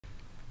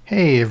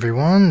Hey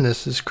everyone,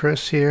 this is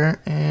Chris here,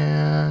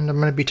 and I'm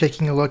going to be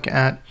taking a look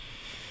at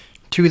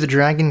To the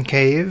Dragon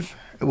Cave,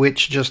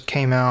 which just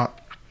came out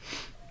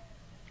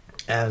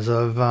as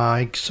of,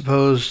 I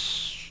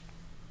suppose,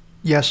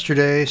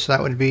 yesterday, so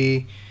that would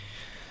be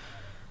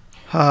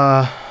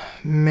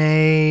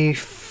May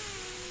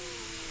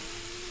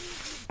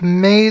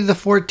the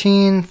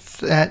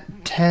 14th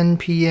at 10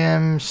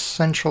 p.m.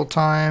 Central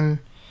Time.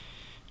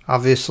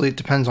 Obviously, it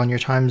depends on your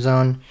time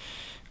zone.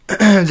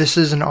 This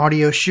is an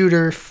audio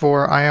shooter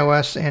for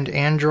iOS and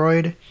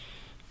Android,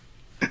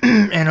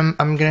 and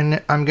I'm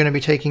gonna be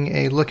taking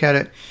a look at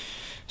it.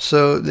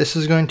 So this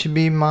is going to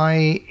be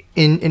my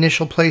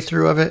initial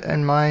playthrough of it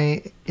and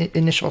my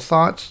initial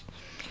thoughts.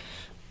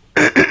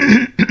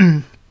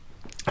 From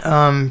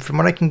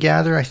what I can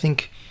gather, I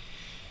think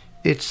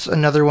it's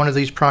another one of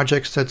these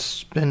projects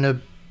that's been a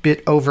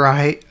bit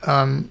overhyped,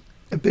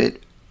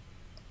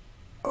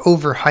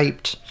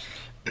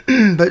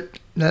 but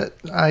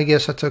I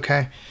guess that's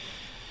okay.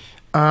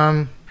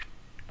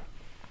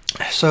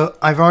 So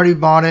I've already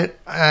bought it.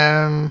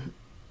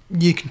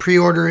 You can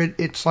pre-order it.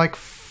 It's like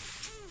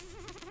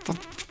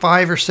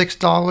 $5 or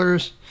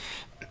 $6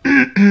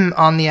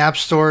 on the App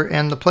Store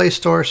and the Play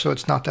Store, so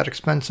it's not that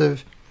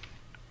expensive.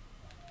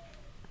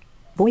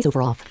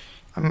 Voiceover off.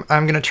 I'm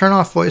going to turn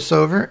off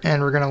voiceover,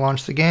 and we're going to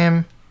launch the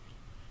game.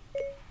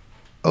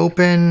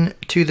 Open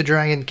To the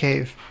Dragon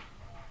Cave.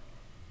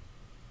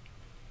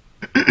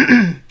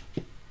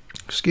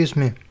 Excuse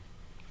me.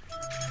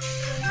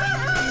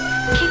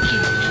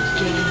 Kicking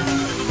games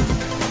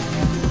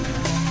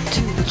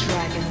to the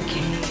Dragon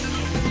Cave.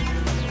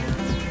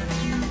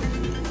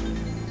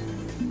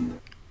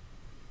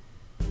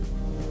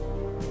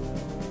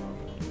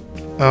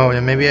 Oh, yeah,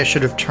 maybe I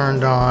should have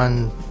turned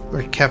on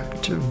or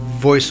kept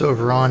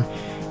voiceover on.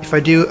 If I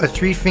do a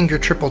 3-finger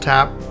triple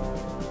tap.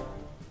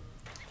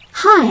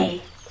 Hi,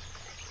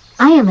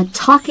 I am a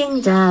talking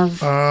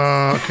dove.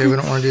 Okay, we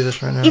don't want to do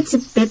this right now. It's a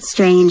bit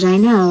strange, I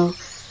know.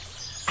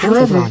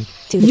 However,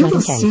 you will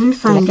soon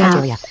find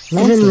out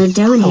that in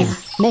Ladonia...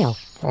 Mail.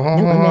 Oh,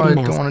 No unread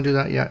I emails. don't want to do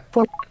that yet.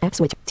 For app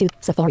switch to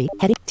Safari.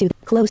 Heading to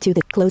closing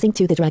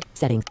to the drag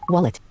settings.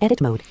 Wallet.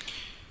 Edit mode.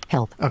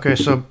 Help. Okay,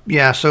 so,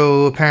 yeah,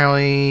 so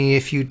apparently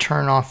if you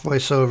turn off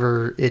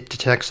voiceover, it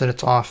detects that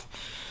it's off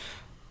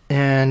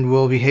and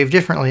will behave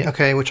differently.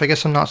 Okay, which I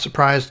guess I'm not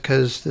surprised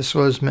because this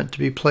was meant to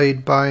be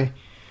played by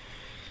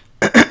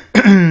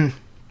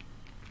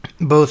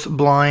both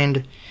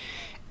blind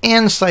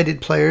and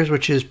sighted players,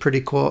 which is pretty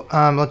cool.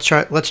 Let's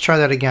try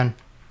that again.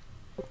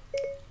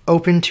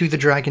 Open To the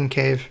Dragon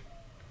Cave.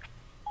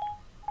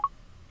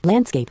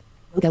 Landscape.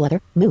 Logo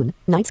weather. Moon.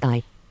 Night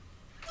sky.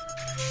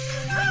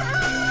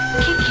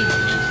 Kicking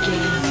games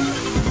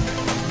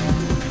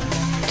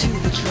to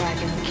the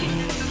Dragon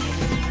Cave.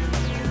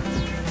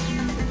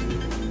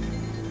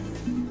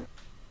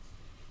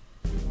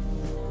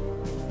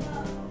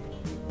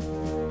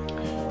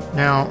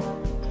 Now,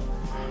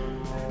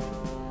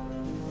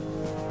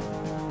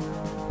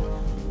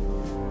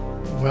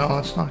 well,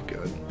 that's not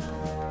good.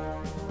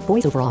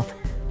 Voiceover off.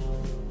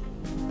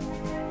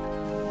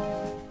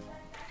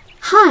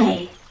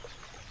 Hi,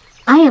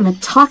 I am a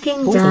talking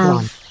Voiceover on.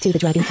 dove. To the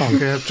Dragon Cave.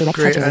 Okay, that's Direct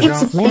great. touch I area.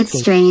 It's a bit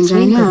Landscape. strange, I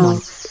Screen know.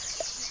 one.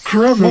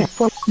 However, Mail.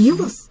 For you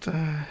will... What the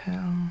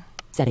hell?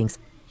 settings.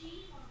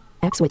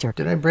 App switcher.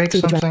 Did I break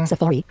To the something?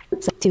 Safari.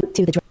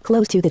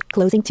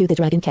 Closing to the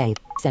Dragon Cave.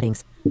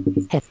 Settings.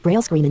 Hit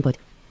Braille screen input.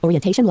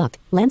 Orientation locked.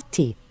 Land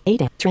T. A.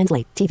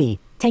 Translate. TV.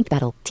 Tank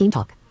battle. Team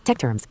talk. Tech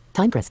terms.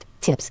 Time crest.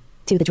 Tips.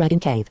 To the Dragon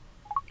Cave.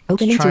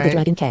 Opening to Try the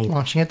Dragon Cave.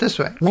 launching it this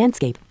way.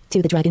 Landscape.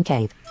 To the Dragon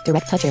Cave.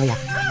 Direct touch area.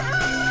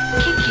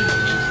 Kicking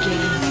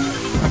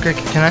games Okay,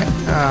 can I?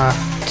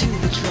 to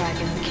the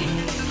Dragon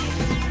Cave.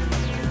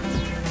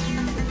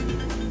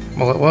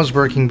 Well, it was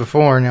working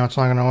before. Now it's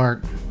not going to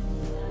work.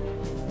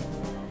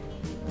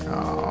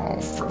 Oh,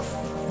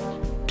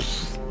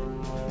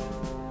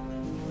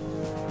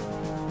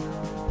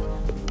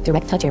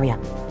 Direct touch area.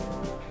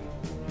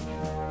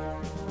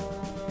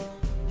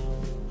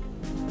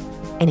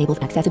 Enables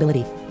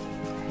accessibility.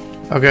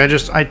 Okay,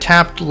 I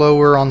tapped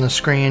lower on the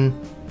screen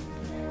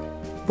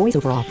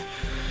Voiceover off.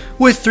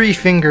 with 3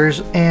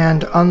 fingers,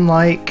 and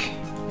unlike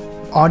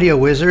Audio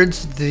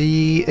Wizards,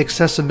 the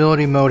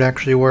accessibility mode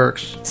actually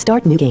works.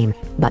 Start new game.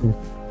 Button.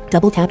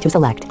 Double tap to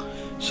select.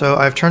 So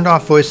I've turned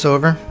off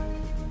voiceover.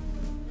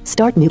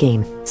 Start new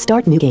game.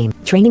 Start new game.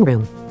 Training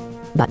room.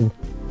 Button.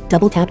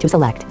 Double tap to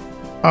select.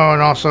 Oh,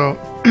 and also,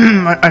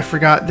 I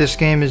forgot this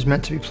game is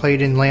meant to be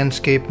played in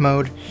landscape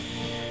mode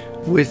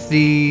with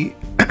the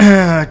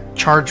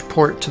charge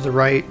port to the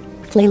right.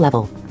 Play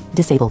level.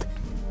 Disabled.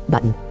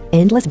 Button.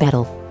 Endless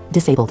battle.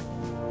 Disabled.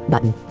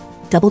 Button.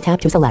 Double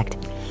tap to select.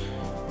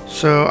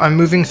 So I'm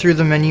moving through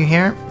the menu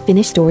here.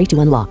 Finish story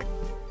to unlock.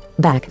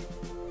 Back.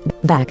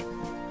 Back.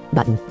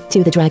 Button.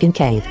 To the Dragon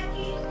Cave.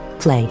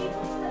 Play.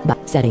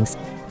 Settings.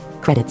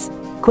 Credits.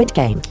 Quit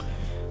game.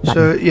 So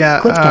Button. yeah,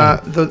 Quit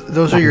game.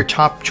 those are your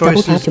top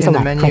Double tap choices to in the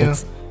select. menu.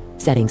 Credits.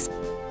 Settings.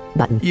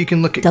 Button. You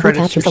can look at Double tap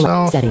credits to select.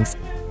 yourself. Settings.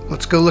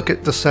 Let's go look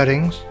at the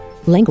settings.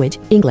 Language.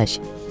 English.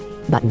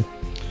 Button.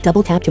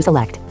 Double tap to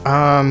select.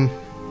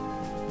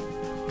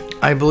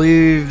 I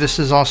believe this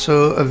is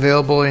also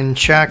available in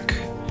Czech,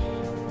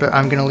 but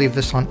I'm going to leave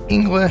this on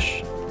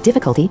English.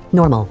 Difficulty,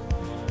 normal.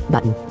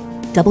 Button.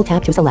 Double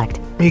tap to select.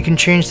 You can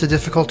change the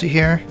difficulty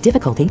here.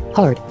 Difficulty,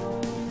 hard.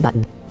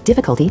 Button.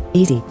 Difficulty,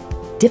 easy.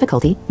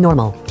 Difficulty,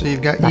 normal. So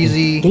you've got Button.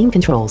 easy, Game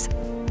controls.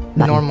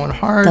 Button. normal, and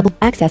hard. Double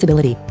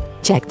accessibility.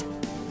 Checked.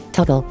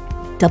 Toggle.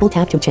 Double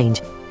tap to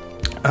change.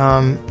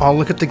 I'll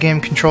look at the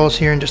game controls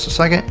here in just a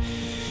second.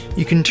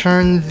 You can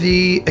turn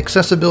the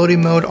accessibility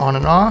mode on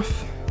and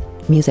off.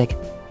 Music.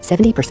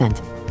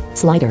 70%.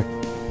 Slider.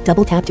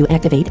 Double tap to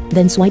activate,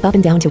 then swipe up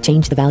and down to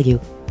change the value.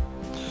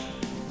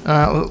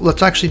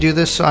 Let's actually do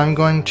this. So I'm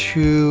going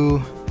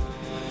to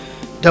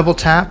double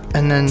tap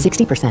and then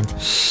 60%.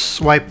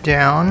 swipe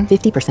down.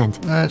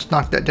 50%. Let's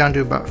knock that down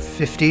to about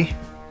 50.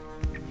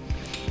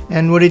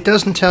 And what it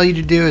doesn't tell you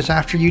to do is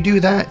after you do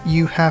that,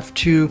 you have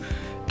to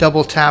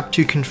double tap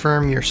to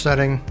confirm your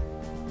setting.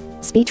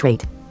 Speech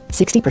rate.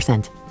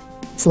 60%.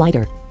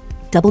 Slider.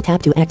 Double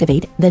tap to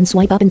activate, then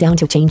swipe up and down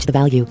to change the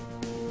value.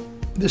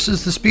 This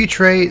is the speech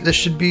rate. This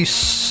should be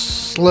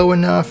slow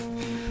enough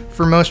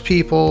for most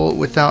people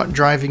without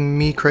driving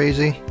me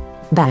crazy.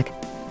 Back.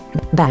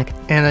 Back.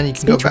 And then you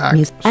can Speech go back.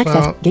 Music.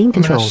 Access. So Game I'm gonna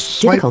controls.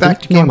 swipe Difficulty.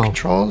 back to game normal.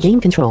 controls.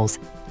 Game controls.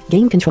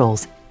 Game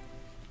controls.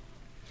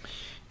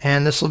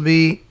 And this will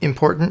be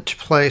important to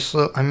play.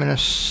 So I'm going to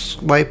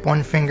swipe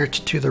one finger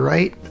to the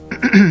right.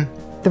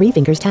 3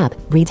 fingers tap.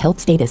 Reads health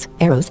status,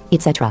 arrows,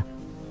 etc.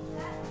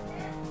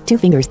 2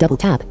 fingers double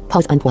tap.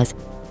 Pause unpause.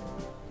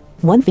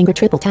 1 finger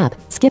triple tap.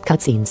 Skip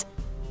cutscenes.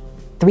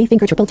 3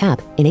 finger triple tap.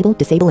 Enable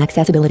disable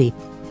accessibility.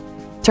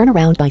 Turn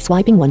around by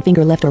swiping 1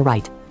 finger left or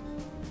right.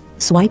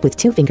 Swipe with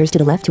 2 fingers to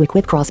the left to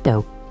equip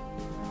crossbow.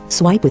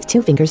 Swipe with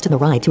 2 fingers to the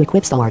right to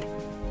equip sword.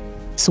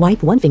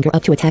 Swipe 1 finger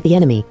up to attack the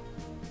enemy.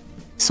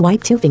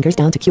 Swipe 2 fingers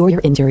down to cure your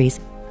injuries.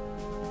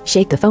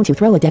 Shake the phone to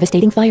throw a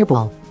devastating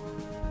fireball.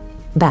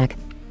 Back.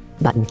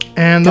 Button.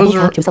 And Double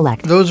tap to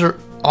select. those are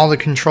all the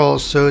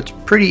controls, so it's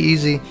pretty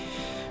easy.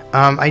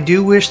 I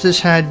do wish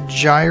this had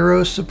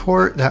gyro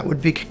support. That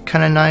would be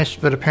kind of nice,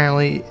 but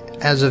apparently,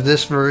 as of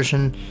this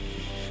version,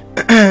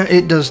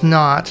 it does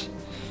not.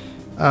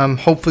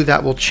 Hopefully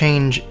that will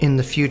change in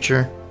the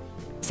future.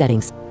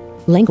 Settings.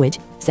 Language.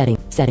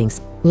 Settings.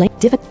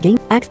 Game.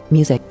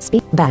 Music.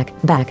 Speak. Back.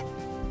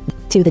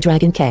 To the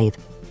Dragon Cave.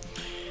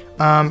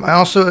 I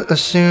also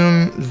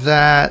assume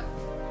that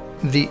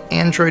the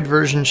Android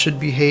version should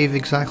behave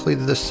exactly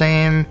the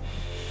same.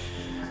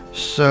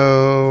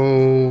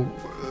 So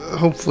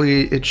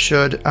hopefully it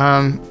should.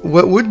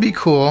 What would be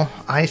cool,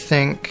 I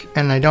think,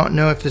 and I don't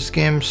know if this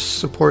game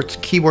supports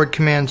keyboard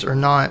commands or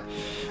not,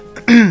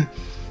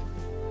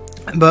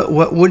 but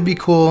what would be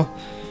cool,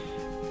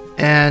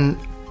 and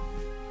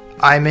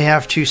I may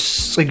have to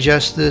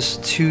suggest this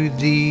to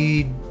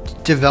the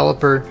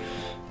developer,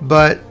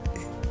 but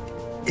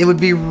it would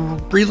be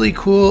really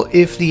cool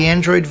if the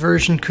Android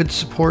version could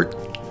support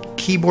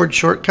keyboard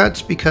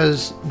shortcuts,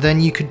 because then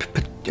you could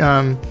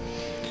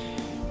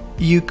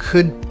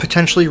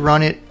potentially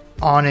run it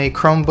on a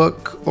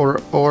Chromebook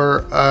or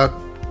a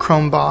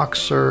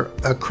Chromebox or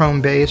a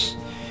Chrome base,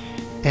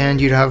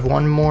 and you'd have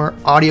one more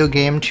audio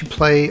game to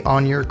play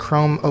on your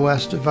Chrome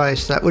OS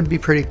device. That would be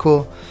pretty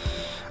cool.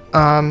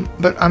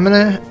 But I'm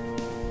gonna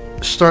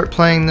start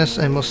playing this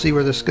and we'll see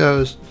where this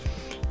goes.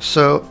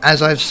 So,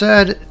 as I've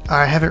said,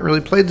 I haven't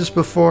really played this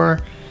before.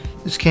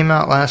 This came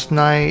out last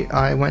night.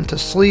 I went to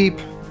sleep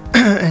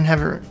and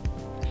haven't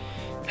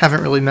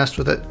really messed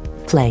with it.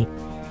 Play.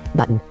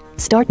 Button.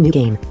 Start new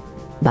game.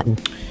 Button.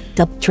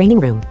 Training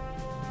room.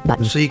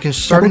 Button. So you can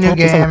start Double a new tap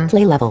to select game.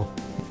 Play level.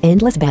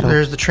 Endless battle.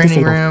 There's the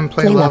training Disable. room,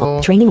 play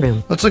level. Training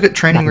room. Let's look at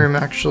training Button. room,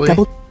 actually.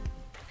 Double.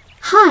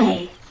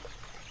 Hi.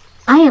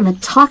 I am a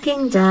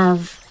talking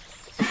dove.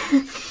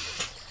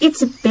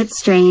 It's a bit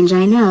strange,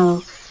 I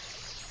know.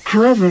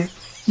 However,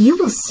 you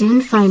will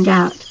soon find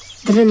out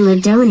that in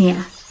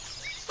Ladonia,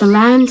 the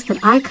land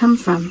that I come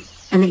from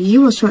and that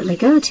you will shortly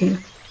go to,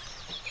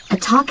 a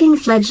talking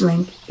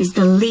fledgling is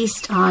the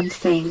least odd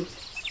thing.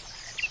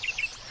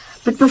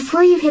 But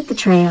before you hit the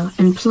trail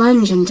and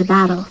plunge into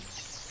battle,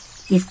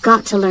 you've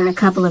got to learn a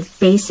couple of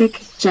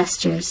basic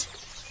gestures.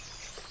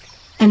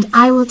 And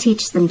I will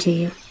teach them to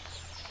you.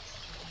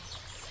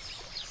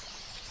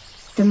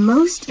 The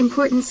most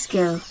important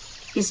skill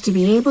is to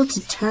be able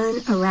to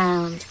turn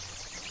around.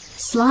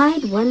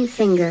 Slide 1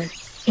 finger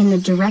in the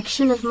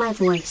direction of my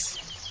voice.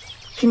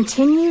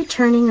 Continue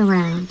turning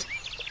around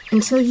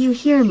until you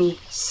hear me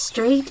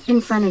straight in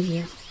front of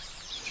you.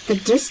 The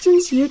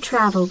distance you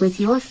travel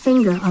with your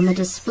finger on the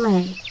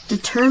display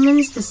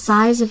determines the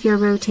size of your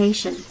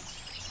rotation.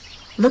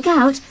 Look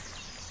out,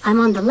 I'm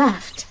on the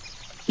left.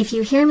 If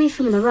you hear me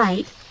from the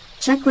right,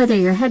 check whether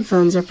your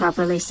headphones are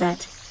properly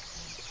set.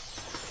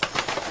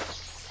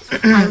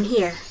 I'm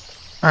here.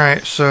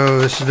 Alright, so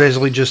this is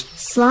basically just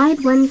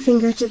Slide 1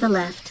 finger to the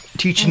left.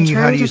 teaching and you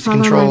how turn to use the follow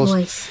my controls.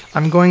 voice.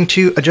 I'm going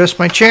to adjust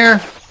my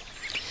chair,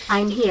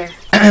 I'm here.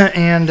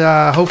 and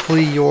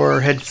hopefully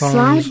your headphones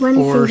Slide 1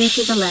 or finger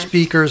to the left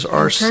speakers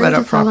are and turn set to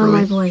up follow properly.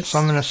 my voice. So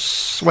I'm going to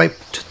swipe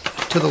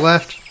to the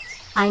left.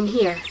 I'm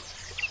here.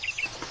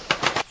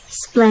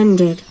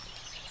 Splendid.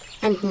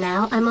 And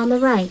now I'm on the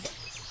right.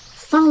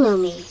 Follow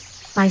me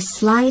by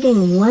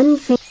sliding one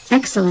finger.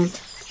 Excellent.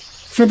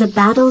 For the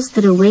battles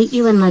that await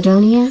you in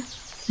Ladonia,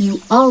 you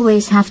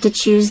always have to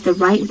choose the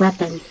right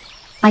weapon.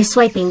 By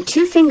swiping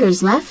 2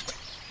 fingers left,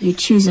 you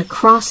choose a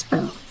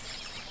crossbow.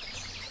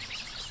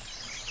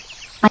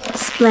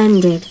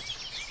 Splendid.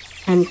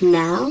 And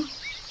now,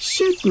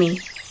 shoot me.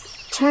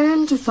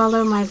 Turn to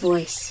follow my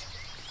voice.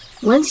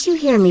 Once you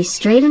hear me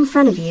straight in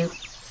front of you,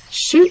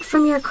 shoot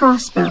from your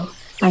crossbow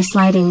by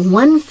sliding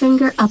 1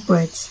 finger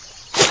upwards.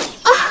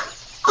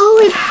 Oh,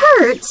 it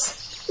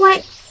hurts!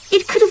 Why,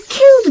 it could have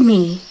killed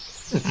me!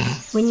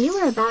 When you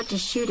are about to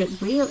shoot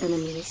at real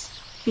enemies,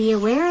 be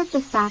aware of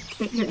the fact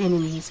that your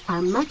enemies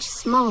are much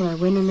smaller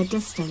when in the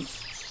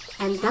distance,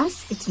 and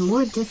thus it's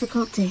more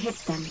difficult to hit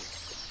them.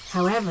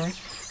 However,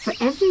 for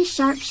every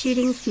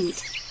sharpshooting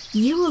feat,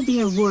 you will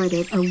be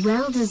awarded a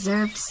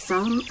well-deserved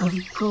sum of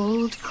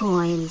gold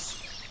coins.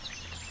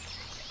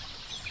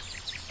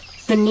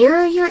 The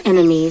nearer your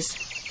enemies,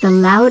 the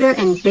louder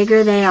and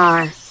bigger they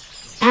are,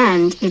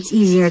 and it's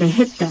easier to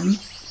hit them.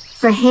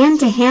 For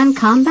hand-to-hand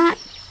combat,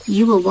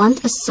 you will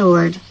want a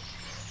sword.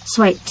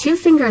 Swipe 2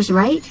 fingers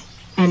right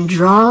and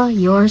draw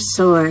your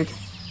sword.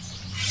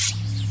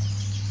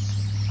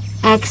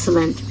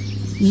 Excellent.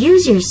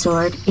 Use your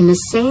sword in the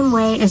same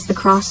way as the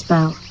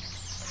crossbow.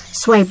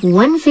 Swipe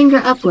 1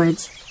 finger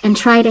upwards and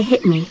try to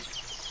hit me.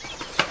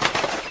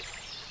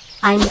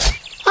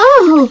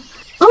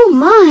 Oh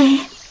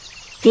my!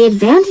 The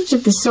advantage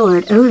of the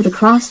sword over the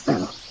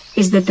crossbow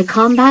is that the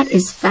combat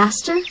is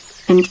faster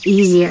and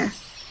easier.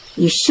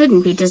 You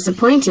shouldn't be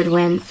disappointed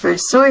when, for a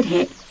sword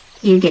hit,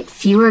 you get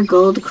fewer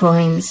gold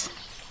coins.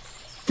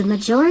 The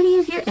majority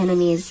of your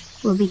enemies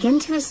will begin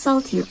to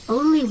assault you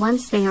only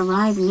once they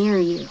arrive near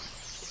you.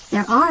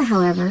 There are,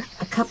 however,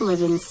 a couple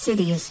of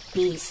insidious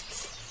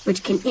beasts,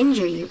 which can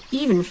injure you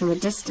even from a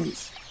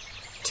distance.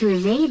 To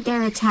evade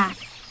their attack,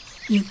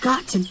 you've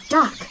got to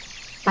duck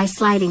by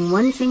sliding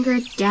 1 finger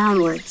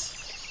downwards.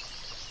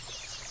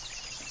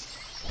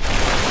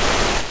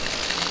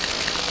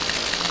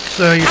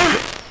 So you...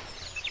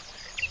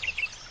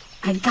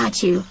 I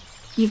got you.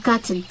 You've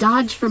got to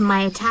dodge from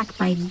my attack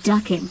by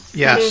ducking.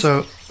 Yeah, that is,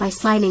 so... by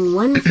sliding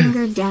 1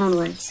 finger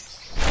downwards.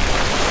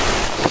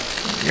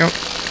 Yep.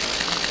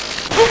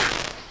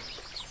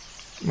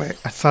 Wait,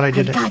 I thought I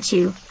did it. I got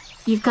you.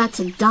 You've got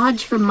to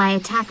dodge from my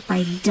attack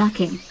by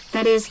ducking.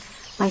 That is,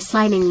 by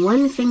sliding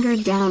 1 finger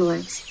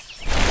downwards.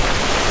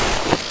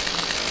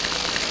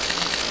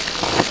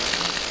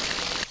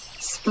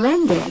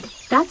 Splendid.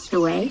 That's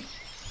the way.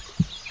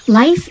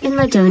 Life in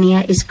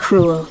Ladonia is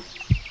cruel.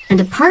 And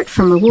apart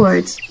from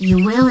rewards,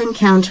 you will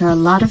encounter a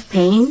lot of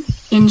pain,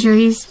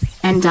 injuries,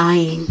 and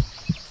dying.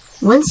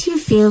 Once you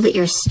feel that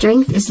your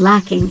strength is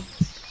lacking,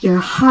 your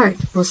heart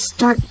will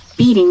start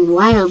beating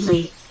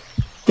wildly.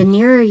 The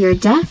nearer your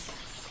death,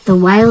 the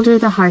wilder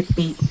the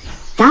heartbeat.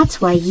 That's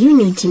why you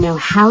need to know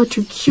how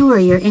to cure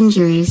your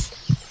injuries.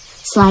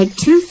 Slide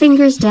 2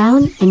 fingers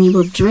down and you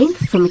will drink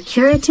from a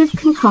curative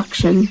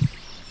concoction.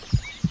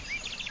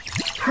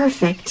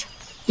 Perfect.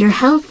 Your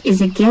health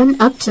is again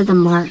up to the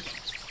mark.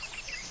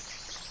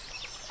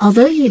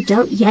 Although you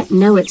don't yet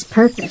know its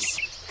purpose,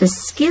 the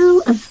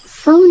skill of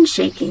phone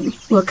shaking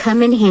will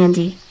come in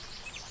handy.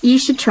 You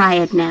should try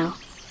it now.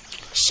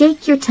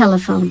 Shake your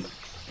telephone.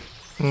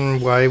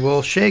 I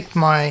will shake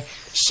my...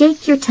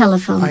 Shake your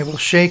telephone. I will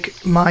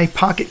shake my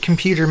pocket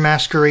computer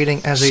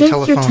masquerading as Shake a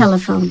telephone. Shake your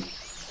telephone.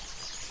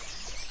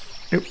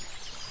 Oop.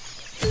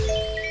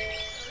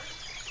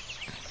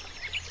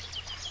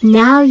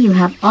 Now you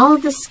have all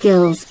the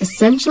skills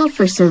essential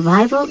for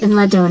survival in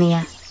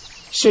Ladonia.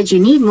 Should you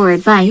need more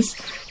advice,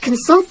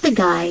 consult the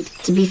guide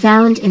to be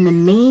found in the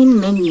main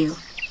menu,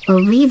 or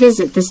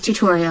revisit this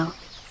tutorial.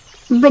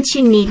 But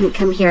you needn't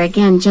come here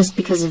again just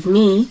because of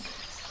me.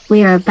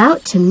 We are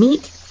about to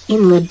meet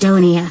in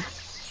Ladonia.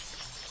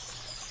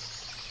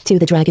 To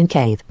the Dragon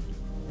Cave.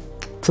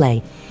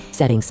 Play.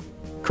 Settings.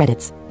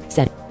 Credits.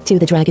 Set. To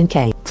the Dragon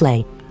Cave.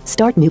 Play.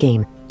 Start new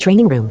game.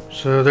 Training room.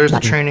 So there's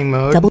Button. the training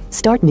mode. Double.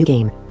 Start new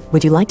game.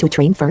 Would you like to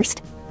train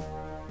first?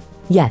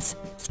 Yes.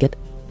 Skip.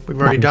 We've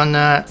already done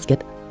that.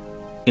 Skip.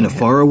 In a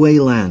faraway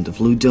land of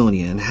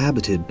Ludonia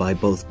inhabited by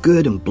both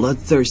good and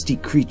bloodthirsty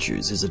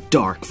creatures is a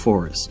dark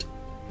forest.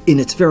 In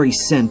its very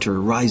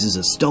center rises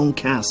a stone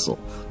castle,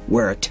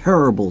 where a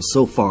terrible,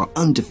 so far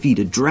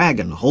undefeated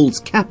dragon holds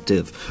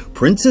captive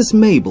Princess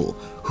Mabel,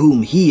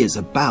 whom he is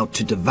about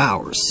to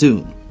devour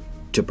soon.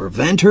 To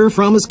prevent her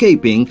from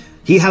escaping,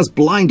 he has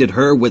blinded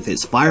her with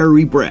his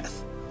fiery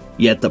breath.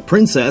 Yet the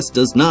princess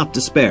does not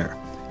despair,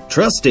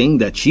 trusting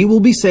that she will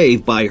be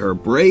saved by her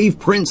brave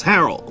Prince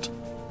Harold.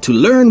 To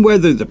learn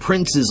whether the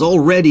prince is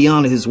already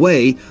on his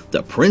way,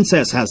 the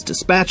princess has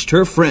dispatched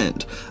her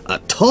friend, a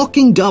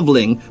talking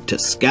doveling, to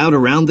scout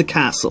around the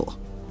castle.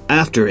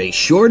 After a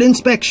short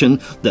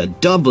inspection, the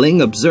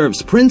doveling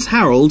observes Prince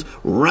Harold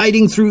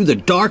riding through the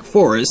dark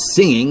forest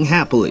singing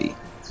happily.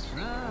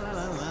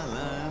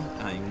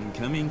 I'm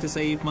coming trying to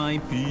save my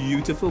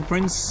beautiful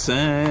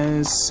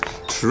princess.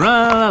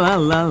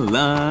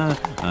 Tra-la-la-la-la.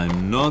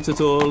 I'm not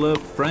at all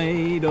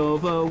afraid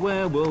of a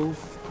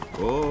werewolf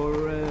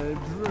or a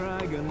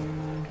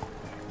dragon.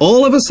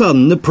 All of a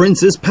sudden, the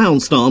prince is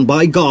pounced on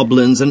by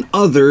goblins and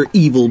other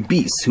evil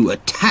beasts who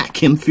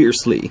attack him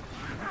fiercely.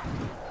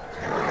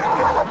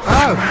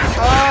 Oh!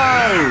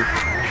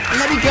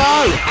 Let me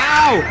go!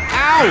 Ow!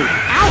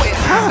 Ow! It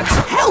hurts!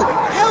 Help!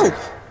 Help!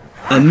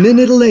 A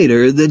minute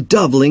later, the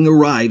Doveling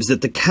arrives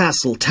at the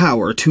castle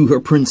tower to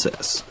her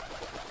princess.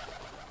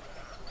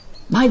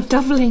 My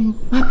Doveling,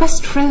 my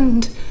best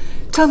friend,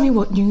 tell me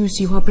what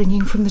news you are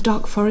bringing from the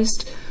Dark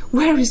Forest.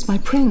 Where is my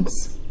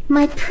prince?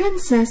 My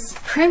princess,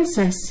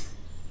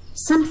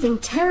 something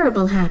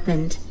terrible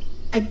happened.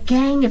 A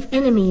gang of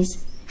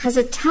enemies has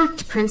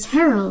attacked Prince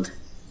Harold.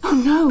 Oh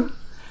no!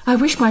 I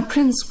wish my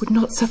prince would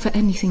not suffer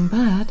anything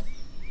bad.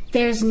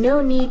 There's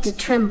no need to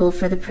tremble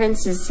for the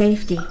prince's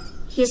safety.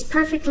 He is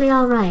perfectly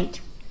all right.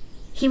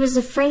 He was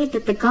afraid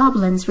that the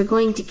goblins were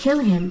going to kill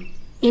him.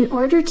 In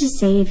order to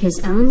save his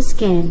own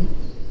skin,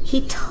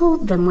 he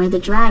told them where the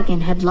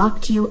dragon had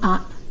locked you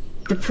up.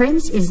 The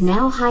prince is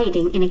now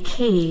hiding in a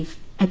cave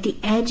at the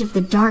edge of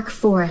the dark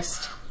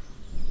forest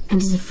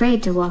and is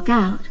afraid to walk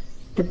out.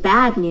 The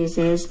bad news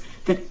is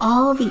that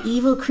all the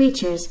evil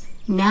creatures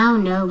now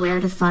know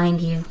where to find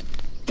you.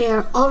 They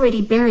are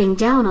already bearing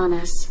down on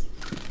us.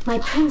 My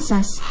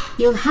princess,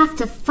 you'll have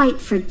to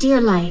fight for dear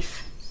life.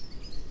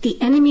 The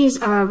enemies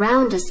are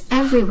around us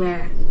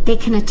everywhere. They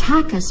can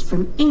attack us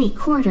from any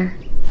quarter.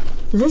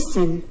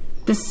 Listen,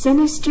 the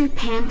sinister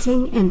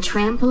panting and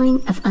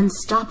trampling of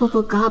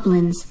unstoppable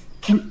goblins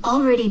can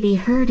already be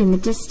heard in the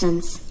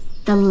distance.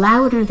 The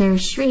louder their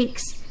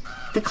shrieks,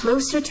 the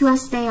closer to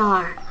us they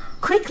are.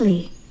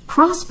 Quickly,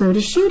 crossbow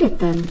to shoot at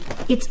them.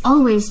 It's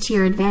always to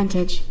your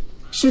advantage.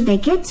 Should they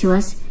get to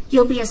us,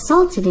 you'll be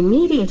assaulted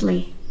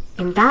immediately.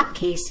 In that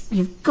case,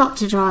 you've got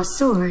to draw a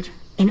sword.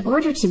 In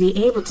order to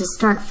be able to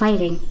start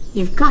fighting,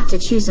 you've got to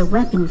choose a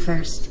weapon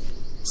first.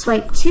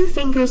 Swipe 2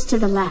 fingers to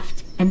the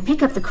left and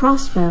pick up the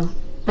crossbow.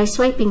 By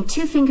swiping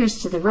 2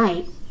 fingers to the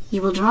right,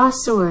 you will draw a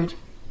sword.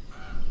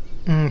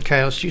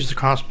 Okay, let's use the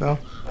crossbow.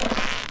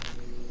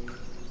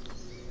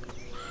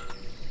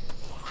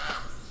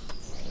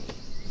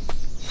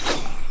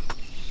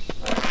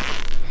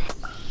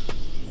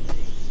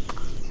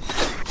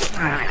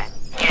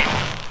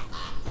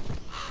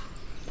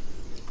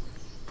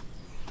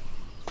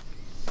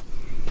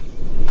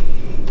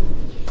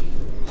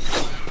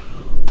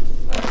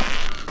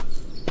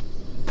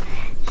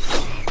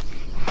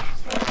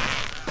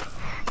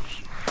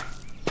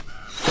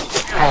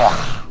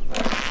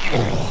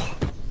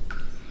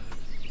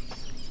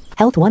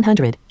 Health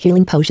 100,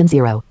 healing potion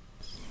 0.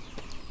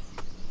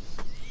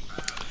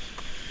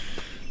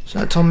 So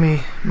that told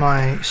me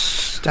my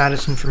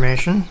status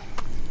information.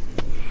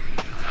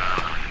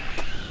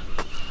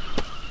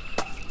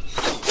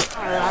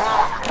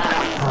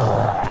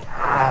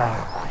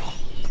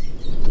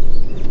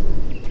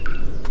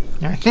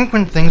 Now, I think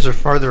when things are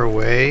farther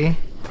away,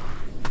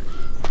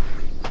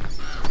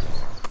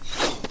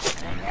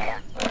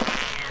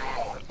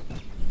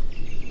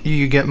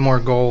 you get more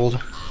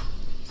gold.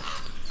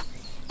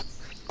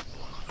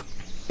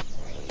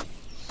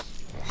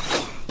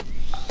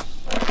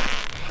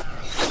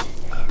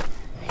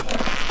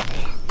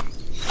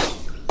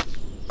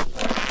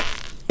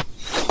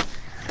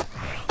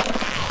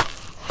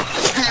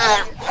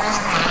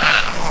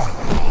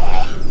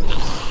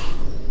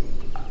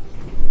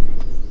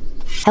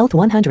 Health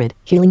 100,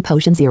 healing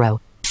potion 0.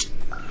 So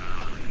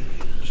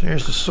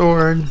here's the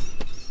sword.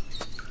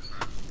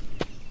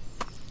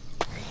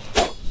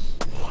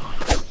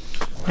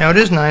 Now it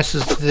is nice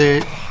is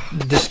that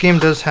this game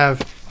does have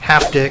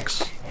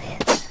haptics.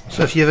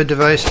 So if you have a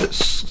device that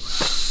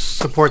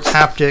supports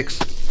haptics,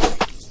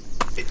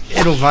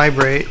 it'll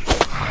vibrate.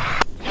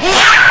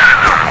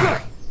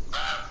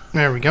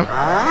 There we go.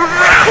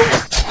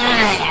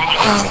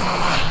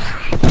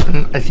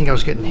 I think I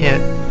was getting hit.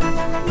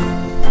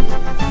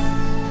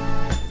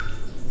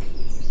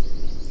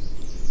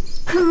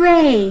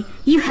 Hooray!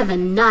 You have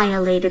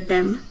annihilated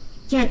them.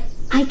 Yet,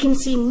 I can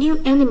see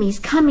new enemies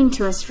coming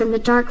to us from the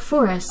dark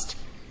forest.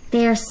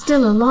 They are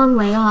still a long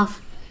way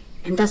off,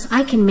 and thus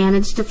I can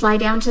manage to fly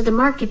down to the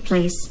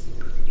marketplace.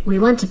 We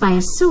want to buy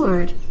a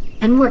sword,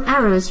 and more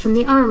arrows from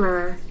the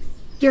armorer.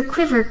 Your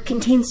quiver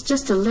contains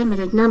just a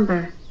limited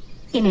number.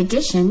 In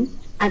addition,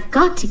 I've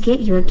got to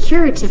get you a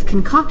curative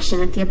concoction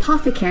at the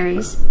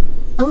apothecary's.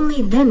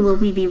 Only then will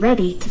we be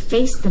ready to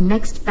face the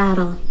next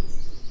battle.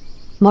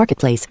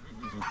 Marketplace.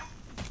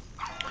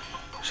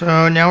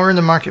 So now we're in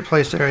the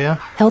marketplace area.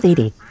 Health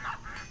 80.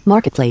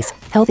 Marketplace.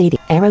 Health 80.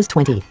 Arrows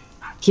 20.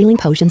 Healing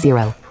potion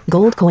 0.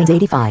 Gold coins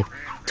 85.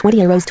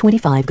 20 arrows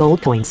 25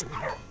 gold coins.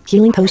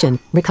 Healing potion.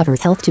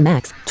 Recovers health to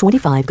max.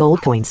 25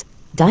 gold coins.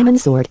 Diamond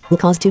sword. Will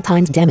cause 2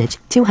 times damage.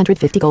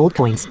 250 gold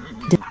coins.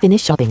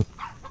 Finish shopping.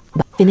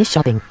 Finish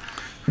shopping.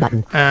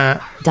 Button.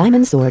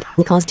 Diamond sword.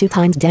 Will cause 2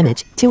 times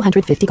damage.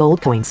 250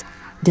 gold coins.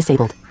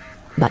 Disabled.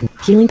 Button.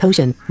 Healing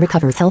potion.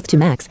 Recovers health to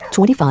max.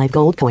 25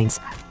 gold coins.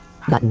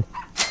 Button.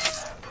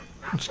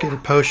 Let's get a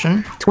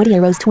potion. 20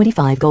 arrows,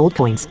 25 gold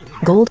coins.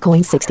 Gold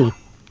coins 60.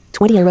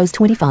 20 arrows,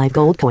 25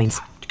 gold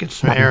coins. Let's get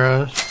some Button.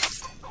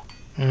 arrows.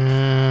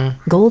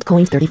 Gold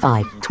coins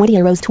 35. 20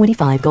 arrows,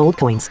 25 gold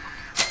coins.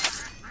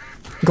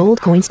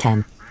 Gold coins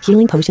 10.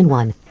 Healing potion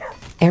 1.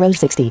 Arrows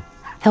 60.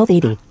 Health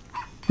 80.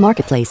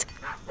 Marketplace.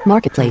 We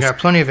Marketplace. got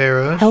plenty of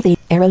arrows. Health 8.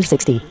 Arrows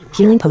 60.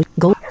 Healing potion.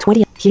 Gold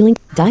 20. Healing.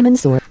 Diamond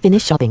sword.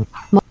 Finish shopping.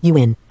 You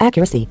win.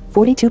 Accuracy.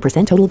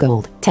 42% total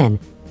gold. 10.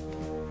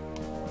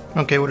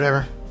 Okay,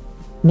 whatever.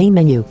 Main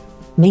menu.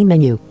 Main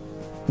menu.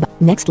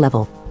 Next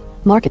level.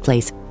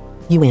 Marketplace.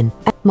 You win.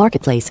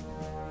 Marketplace.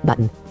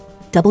 Button.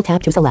 Double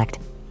tap to select.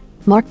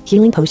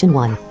 Healing potion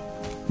 1.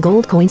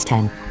 Gold coins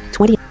 10.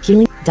 20.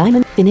 Healing.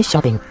 Diamond. Finish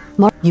shopping.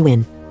 You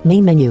win.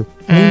 Main menu.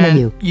 Main And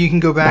menu. you can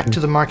go back Button. to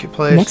the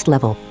marketplace. Next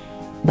level.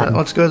 Button.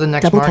 Let's go to the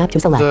next Double tap to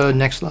select. the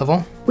next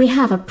level. We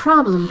have a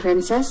problem,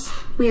 Princess.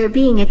 We are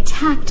being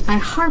attacked by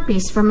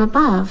harpies from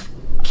above.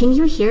 Can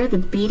you hear the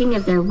beating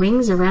of their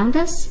wings around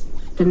us?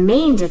 The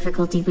main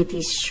difficulty with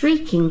these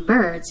shrieking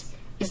birds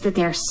is that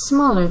they are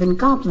smaller than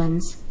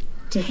goblins.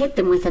 To hit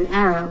them with an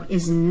arrow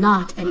is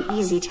not an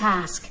easy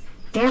task.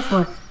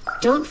 Therefore,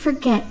 don't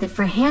forget that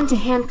for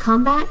hand-to-hand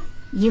combat,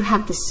 you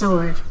have the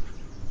sword.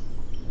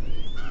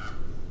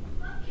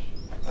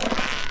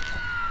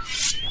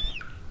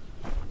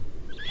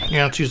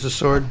 Yeah, let's use the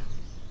sword.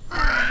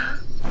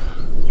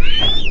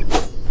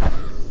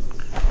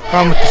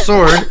 Problem with the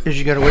sword is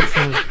you gotta wait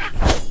for him.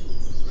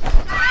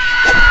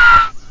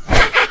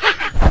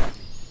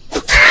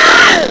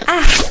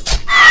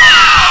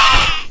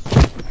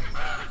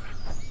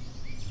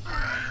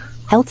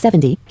 Health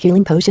 70.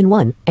 Healing potion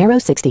 1. Arrow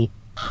 60.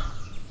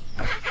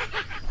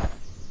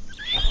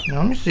 Now,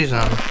 let me see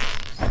something.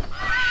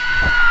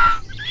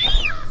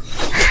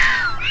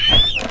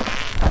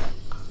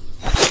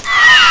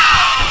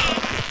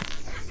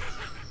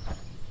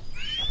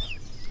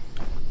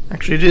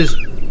 Actually, it is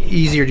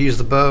easier to use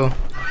the bow.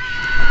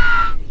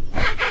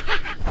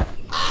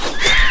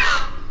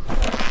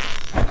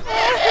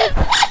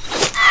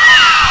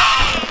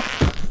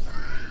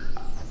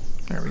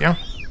 There we go.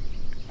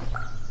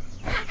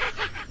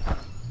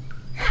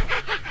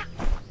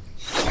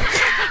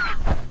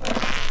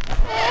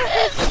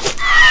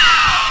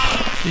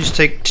 So you just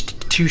take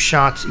 2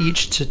 shots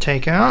each to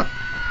take out.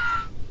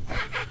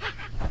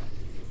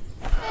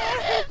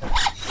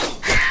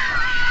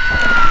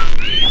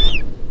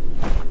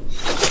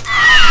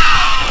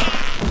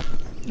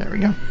 There we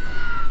go.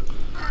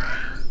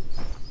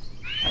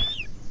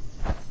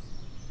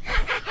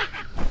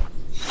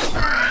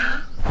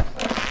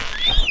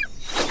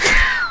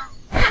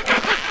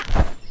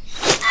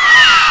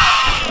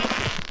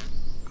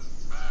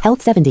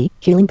 Health 70.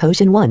 Healing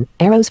potion 1.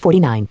 Arrows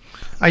 49.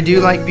 I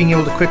do like being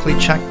able to quickly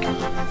check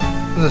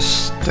the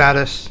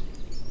status.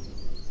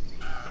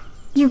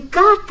 You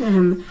got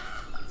them!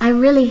 I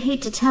really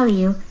hate to tell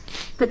you,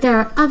 but there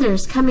are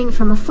others coming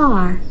from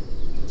afar.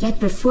 Yet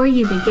before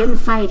you begin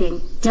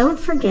fighting, don't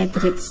forget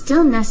that it's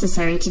still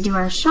necessary to do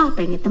our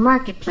shopping at the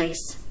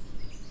marketplace.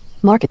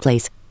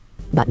 Marketplace.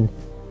 Button.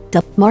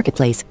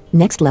 Marketplace.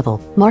 Next level.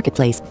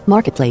 Marketplace.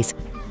 Marketplace.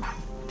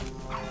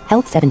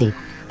 Health 70.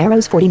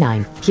 Arrows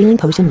 49. Healing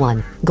potion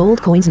 1.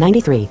 Gold coins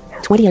 93.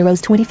 20 arrows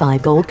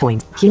 25 gold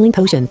coins. Healing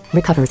potion.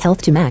 Recovers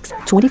health to max.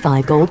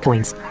 25 gold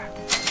coins.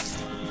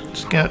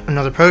 Let's get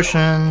another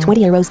potion.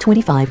 20 arrows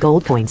 25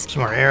 gold coins.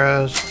 Some more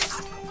arrows.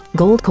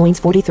 Gold coins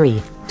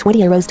 43.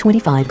 20 arrows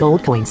 25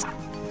 gold coins.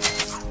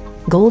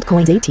 Gold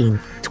coins 18.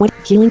 20.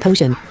 Healing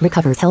potion.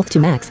 Recovers health to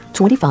max.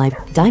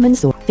 25. Diamond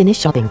sword. Finish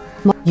shopping.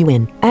 You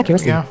win.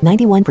 Accuracy. There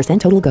 91%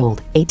 total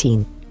gold.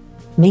 18.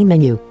 Main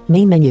menu.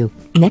 Main menu.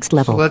 Next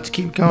level. So let's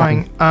keep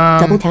going.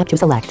 Double tap to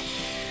select.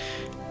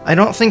 I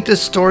don't think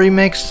this story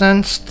makes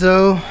sense,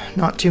 though.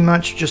 Not too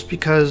much, just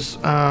because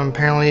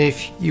apparently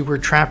if you were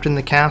trapped in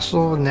the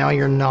castle, now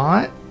you're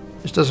not.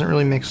 This doesn't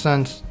really make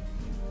sense.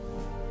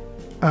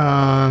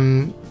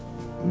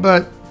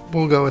 But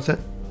we'll go with it,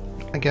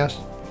 I guess.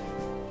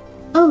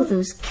 Oh,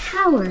 those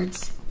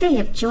cowards! They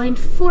have joined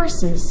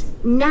forces.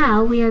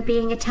 Now we are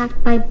being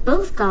attacked by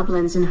both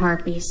goblins and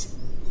harpies.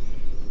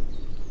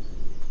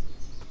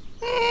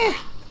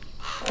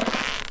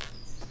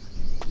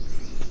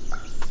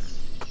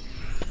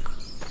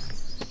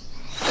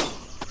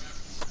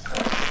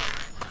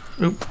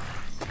 Oop.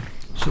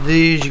 So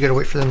these, you gotta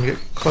wait for them to get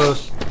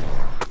close.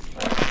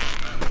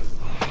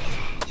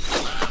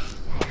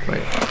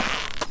 Wait.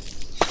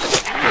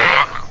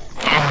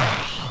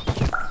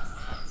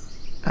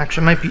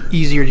 Actually, it might be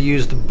easier to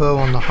use the bow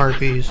on the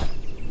harpies.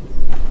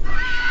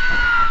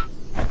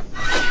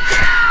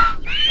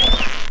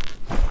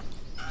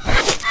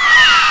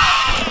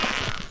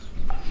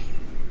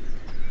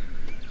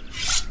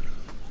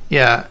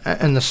 Yeah,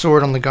 and the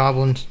sword on the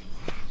goblins.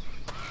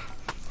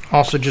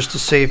 Also just to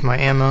save my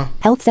ammo.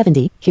 Health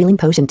 70. Healing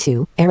potion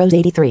 2. Arrows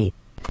 83.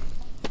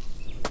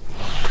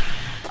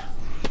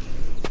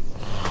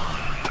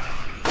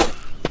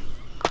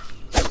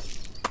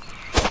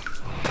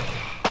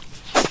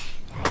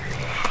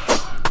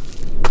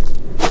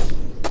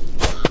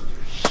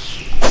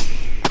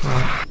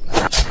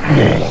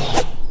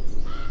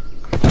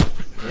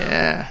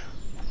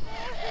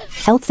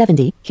 Health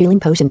 70, healing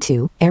potion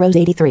 2, arrows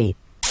 83.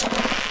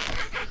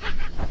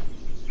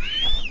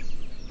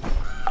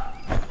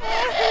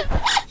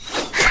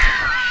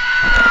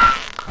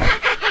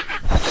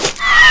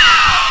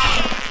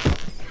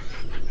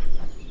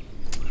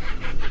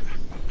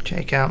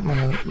 Take out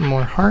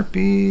more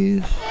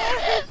harpies.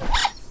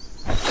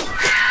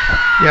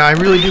 Yeah, I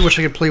really do wish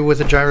I could play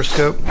with a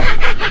gyroscope.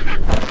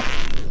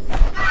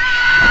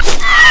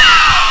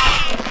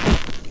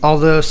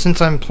 Although,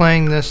 since I'm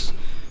playing this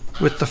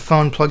with the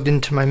phone plugged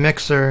into my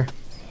mixer,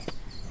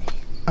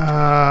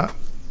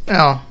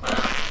 well,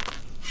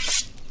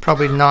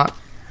 probably not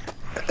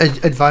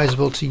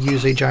advisable to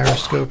use a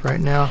gyroscope right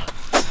now,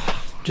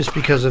 just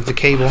because of the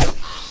cable.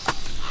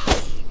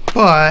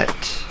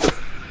 But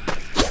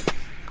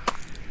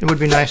it would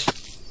be nice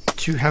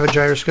to have a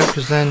gyroscope,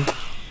 because then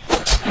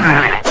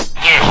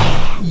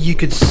you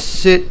could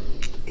sit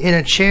in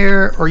a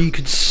chair or you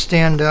could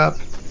stand up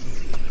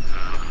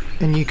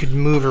and you could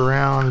move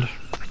around.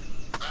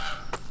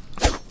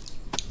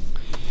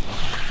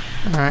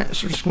 Alright,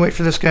 so just wait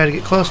for this guy to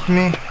get close to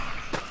me.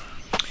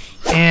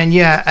 And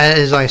yeah,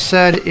 as I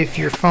said, if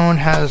your phone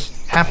has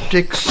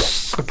haptics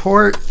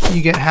support,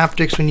 you get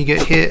haptics when you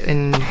get hit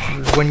and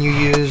when you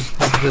use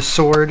the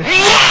sword.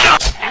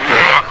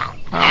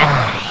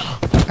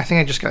 I think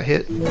I just got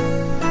hit.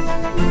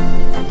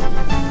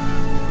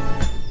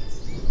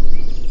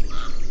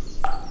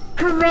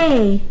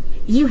 Hooray!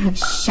 You have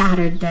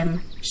shattered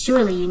them.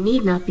 Surely you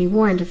need not be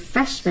warned of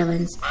fresh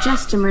villains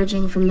just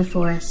emerging from the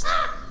forest.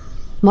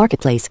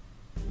 Marketplace.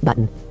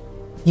 Button.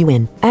 You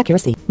win.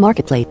 Accuracy.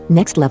 Marketplace.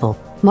 Next level.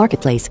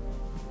 Marketplace.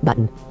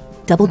 Button.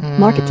 Double.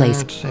 Marketplace.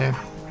 Let's see.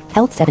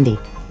 Health 70.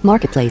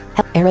 Marketplace.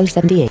 Arrows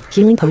 78.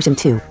 Healing potion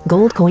 2.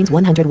 Gold coins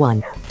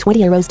 101.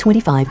 20 arrows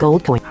 25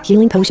 gold coin.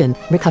 Healing potion.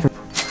 Recover.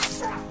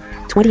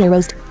 20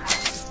 arrows.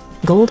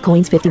 Gold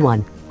coins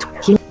 51.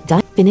 Heal.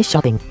 Die. Finish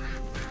shopping.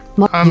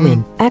 You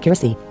win.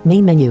 Accuracy.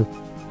 Main menu.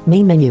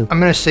 Main menu. I'm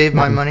gonna save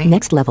my money.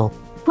 Next level.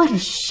 What a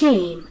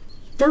shame.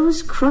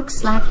 Those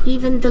crooks lack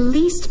even the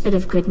least bit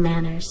of good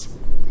manners.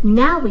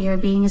 Now we are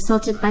being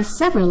assaulted by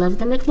several of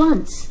them at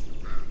once.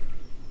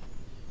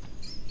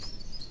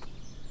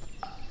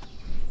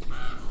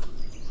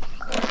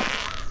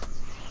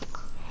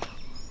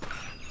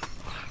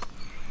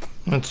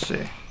 Let's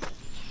see.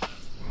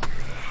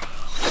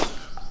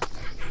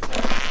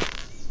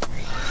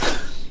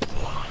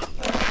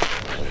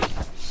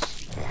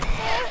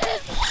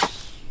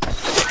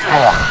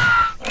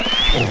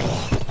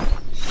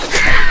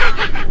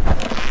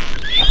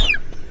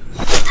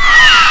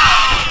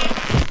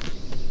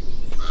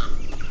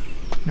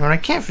 Now, what I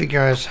can't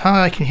figure out is how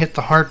I can hit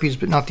the harpies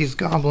but not these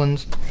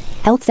goblins.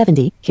 Health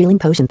 70. Healing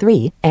potion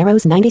 3.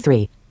 Arrows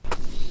 93.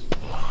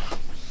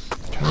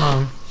 Come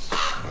on.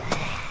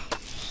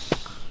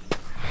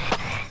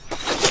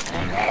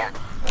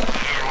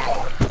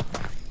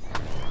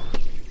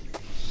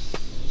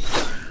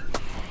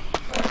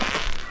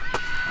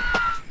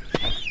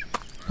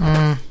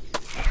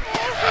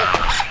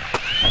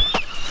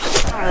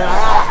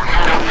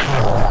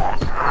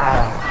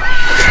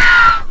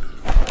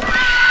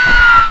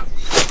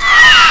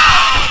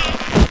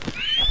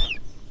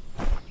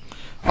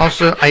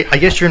 Also, I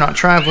guess you're not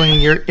traveling,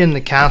 you're in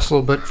the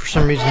castle, but for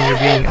some reason you're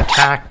being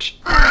attacked.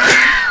 Oh,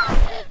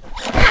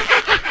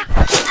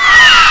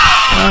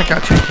 I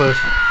got too close.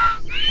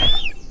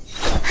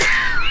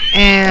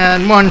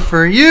 And one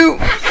for you!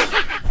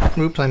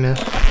 Oops, I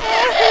missed.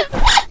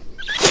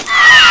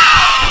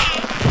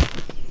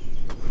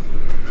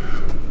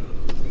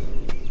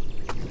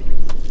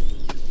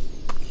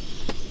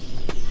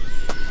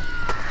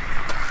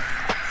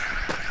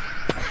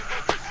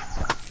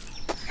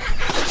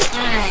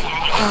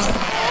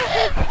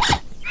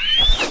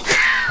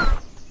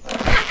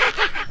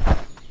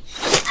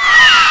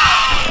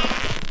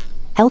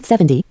 Health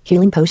 70.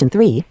 Healing potion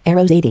 3.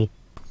 Arrows 80.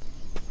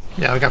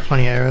 Yeah, we got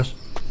plenty of arrows.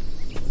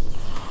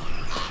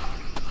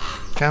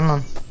 Come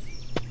on.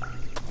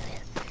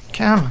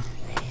 Come on.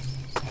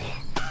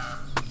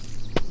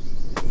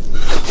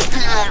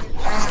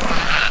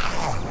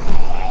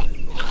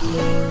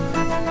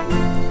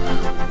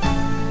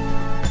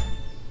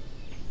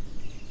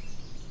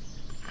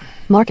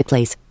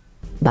 Marketplace.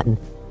 Button.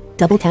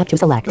 Double tap to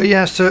select. But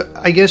yeah, so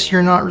I guess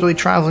you're not really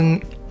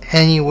traveling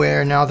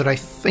anywhere now that I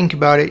think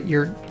about it.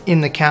 You're in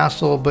the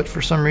castle, but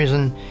for some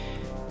reason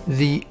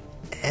the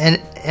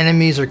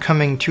enemies are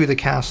coming to the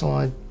castle.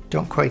 I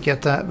don't quite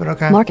get that, but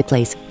okay.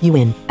 Marketplace. You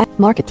win.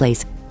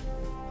 Marketplace.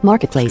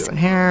 Marketplace. Go in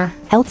here.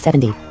 Health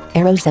 70.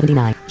 Arrows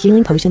 79.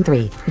 Healing potion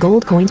 3.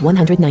 Gold coins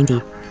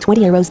 190.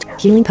 20 arrows.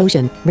 Healing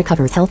potion.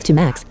 Recovers health to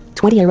max.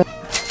 20 arrows.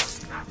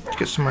 Let's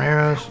get some more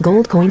arrows.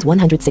 Gold coins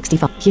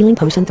 165. Healing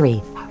potion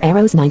 3.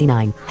 Arrows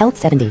 99. Health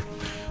 70.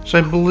 So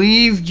I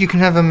believe you can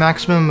have a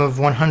maximum of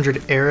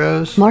 100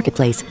 arrows.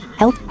 Marketplace.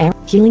 Health.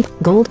 Healing.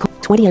 Gold.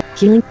 20.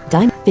 Healing.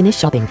 Dime. Finish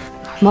shopping.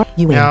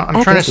 You win. Now,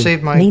 I'm trying to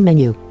save my main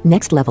menu.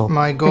 Next level.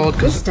 My gold.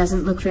 This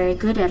doesn't look very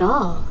good at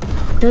all.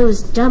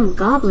 Those dumb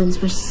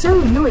goblins were so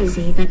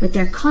noisy that with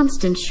their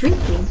constant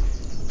shrieking,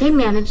 they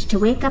managed to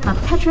wake up a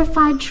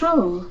petrified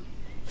troll.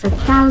 For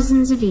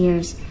thousands of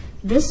years,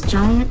 this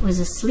giant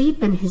was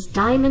asleep in his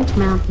diamond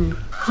mountain,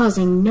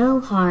 causing no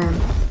harm.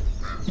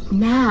 But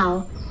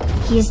now,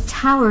 he is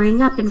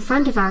towering up in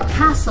front of our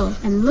castle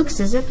and looks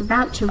as if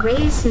about to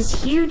raise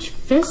his huge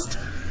fist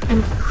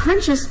and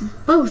crunch us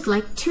both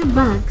like two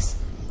bugs.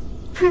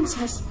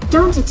 Princess,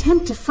 don't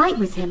attempt to fight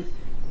with him.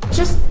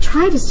 Just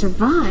try to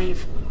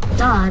survive.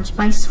 Dodge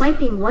by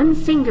swiping one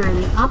finger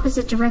in the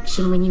opposite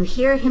direction when you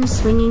hear him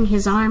swinging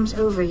his arms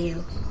over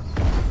you.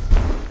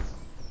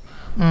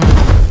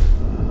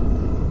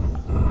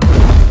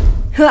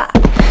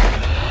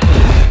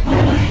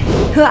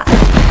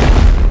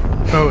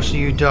 Oh, so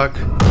you duck.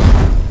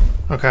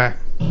 Okay.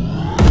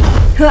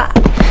 Yeah,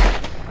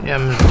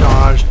 I'm gonna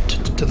dodge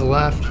to the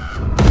left.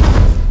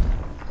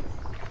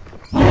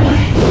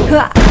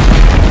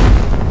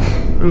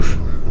 Oof.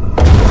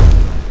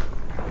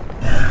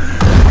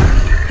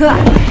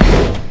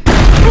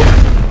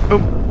 Oh.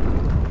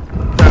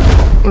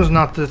 That was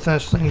not the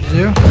best thing to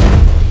do.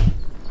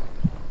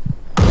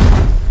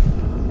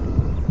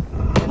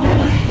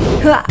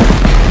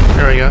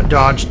 There we go.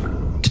 Dodged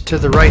to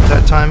the right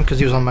that time because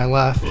he was on my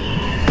left.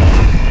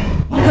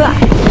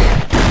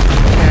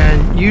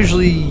 And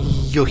usually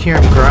you'll hear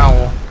him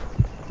growl.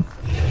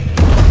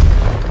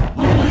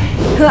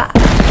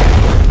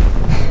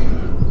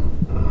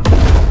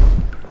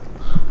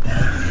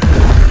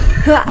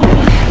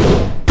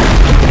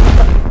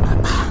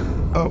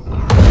 Oh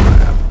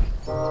crap.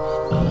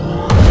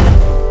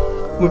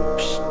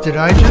 Whoops, did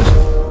I just?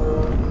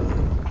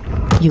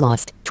 You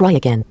lost. Try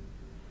again.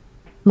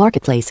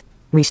 Marketplace.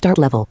 Restart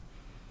level.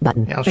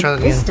 Button. Yeah, I'll try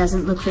that This again.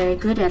 doesn't look very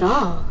good at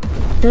all.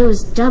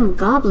 Those dumb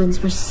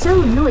goblins were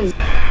so noisy.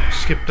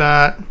 Skip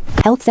that.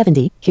 Health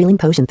 70. Healing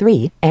potion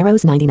 3.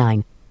 Arrows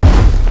 99.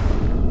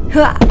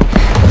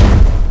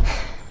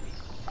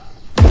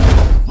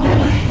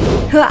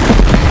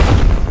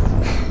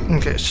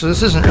 Okay, so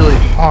this isn't really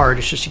hard,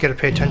 it's just you gotta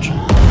pay attention.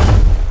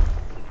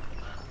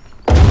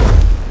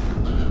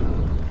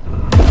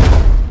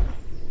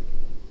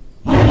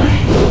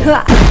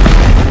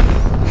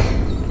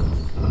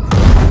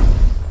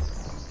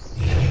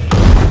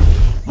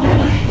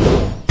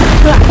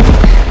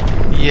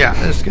 Yeah,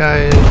 this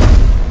guy is...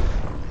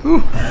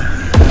 Ooh.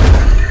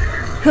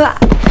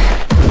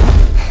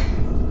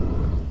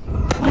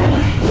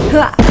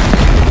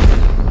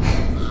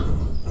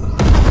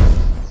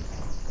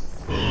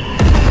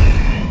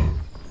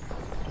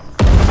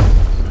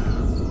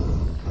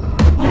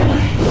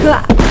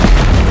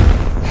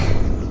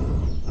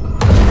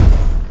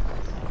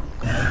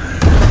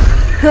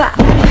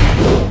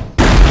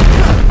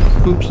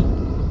 Oops.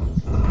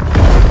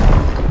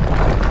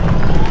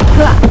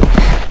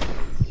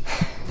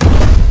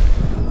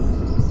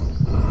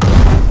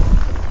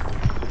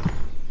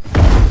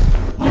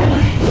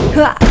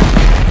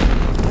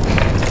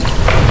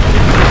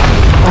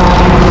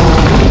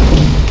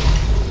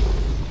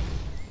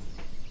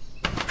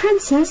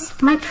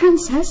 Princess, my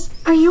princess,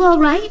 are you all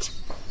right?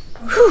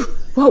 Whew,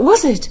 what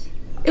was it?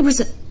 It was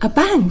a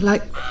bang,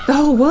 like the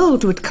whole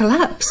world would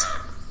collapse.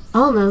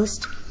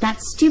 Almost.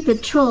 That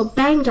stupid troll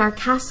banged our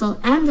castle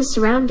and the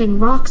surrounding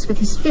rocks with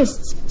his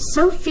fists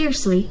so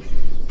fiercely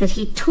that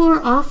he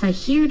tore off a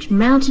huge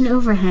mountain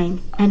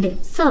overhang, and it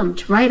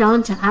thumped right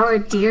onto our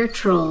dear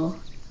troll.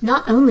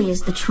 Not only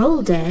is the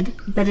troll dead,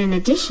 but in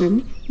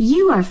addition,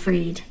 you are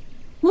freed.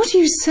 What are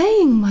you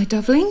saying, my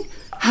doveling?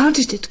 How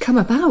did it come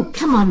about?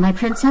 Come on, my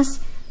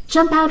princess.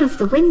 Jump out of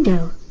the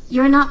window.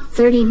 You're not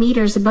 30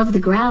 meters above the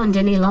ground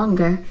any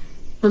longer.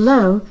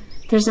 Below,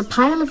 there's a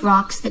pile of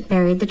rocks that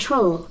buried the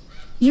troll.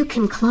 You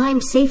can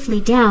climb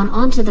safely down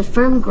onto the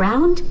firm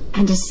ground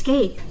and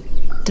escape.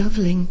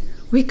 Doveling,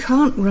 we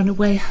can't run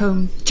away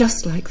home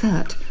just like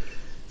that.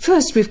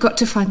 First, we've got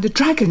to find the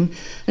dragon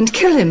and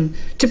kill him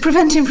to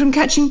prevent him from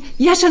catching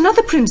yet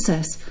another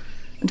princess.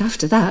 And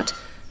after that,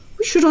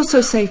 we should also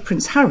save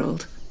Prince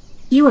Harold.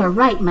 You are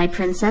right, my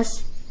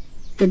princess.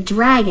 The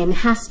dragon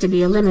has to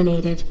be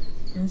eliminated.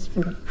 As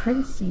for the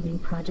prince-saving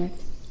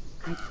project,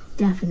 I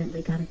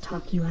definitely gotta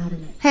talk you out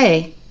of it.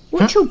 Hey,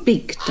 watch your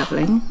beak,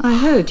 Doveling. I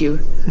heard you.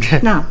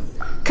 Now,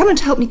 come and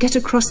help me get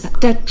across that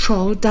dead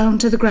troll down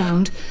to the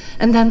ground,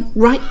 and then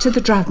right to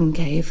the dragon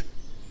cave.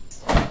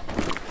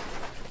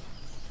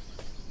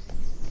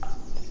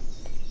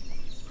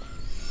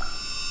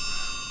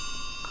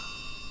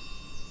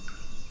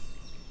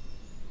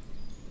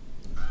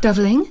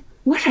 Doveling,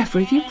 wherever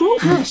have you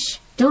brought me? Hush!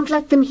 Don't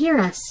let them hear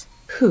us.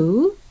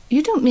 Who?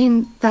 You don't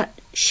mean that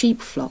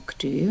sheep flock,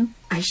 do you?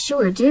 I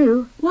sure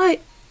do. Why,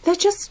 they're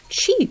just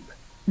sheep.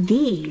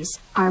 These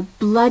are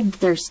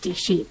bloodthirsty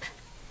sheep.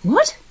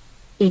 What?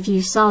 If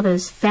you saw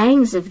those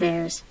fangs of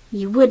theirs,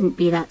 you wouldn't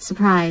be that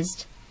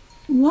surprised.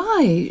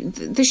 Why?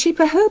 The sheep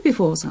are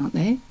herbivores, aren't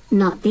they?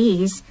 Not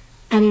these.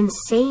 An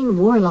insane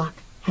warlock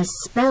has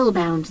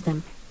spellbound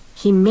them.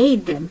 He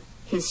made them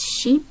his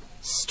sheep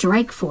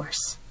strike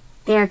force.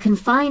 They are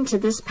confined to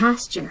this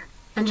pasture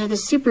under the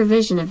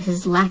supervision of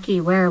his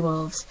lackey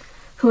werewolves,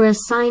 who are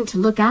assigned to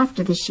look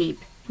after the sheep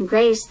and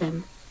graze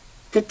them.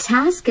 The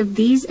task of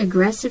these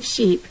aggressive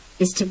sheep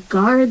is to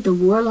guard the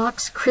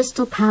warlock's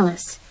crystal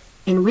palace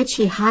in which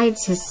he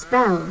hides his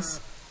spells.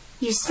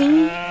 You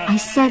see, I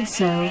said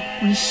so.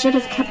 We should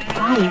have kept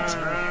quiet.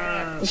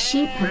 The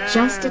sheep have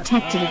just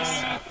detected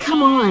us.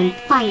 Come on,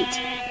 fight.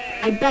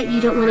 I bet you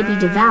don't want to be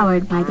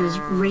devoured by those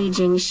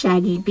raging,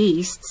 shaggy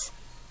beasts.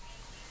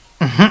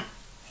 So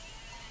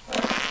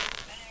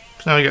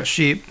now we got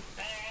sheep.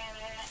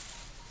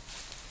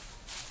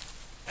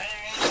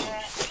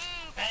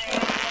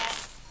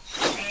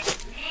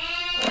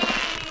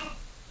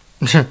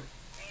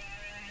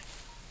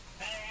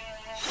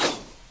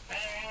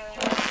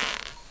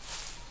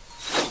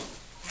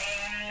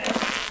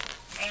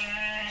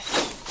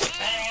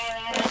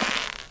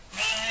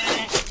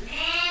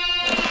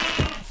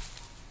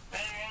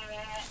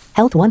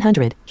 Health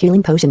 100,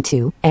 Healing Potion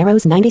 2,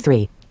 Arrows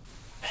 93.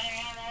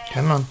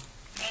 Come on.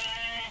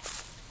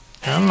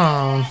 Come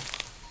on.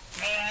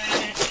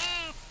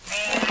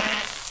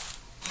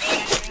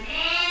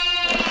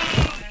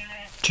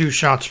 Two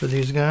shots for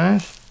these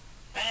guys.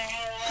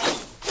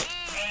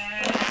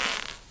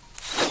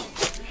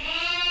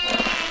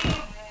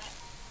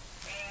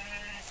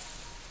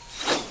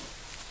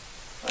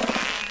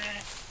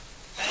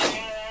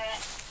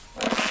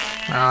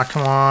 Ah,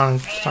 come on.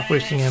 Stop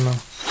wasting ammo.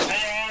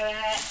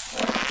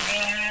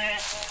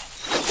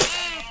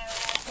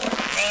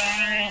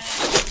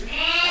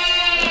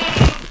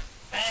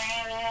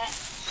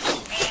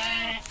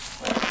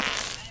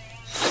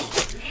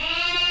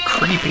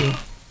 Creepy.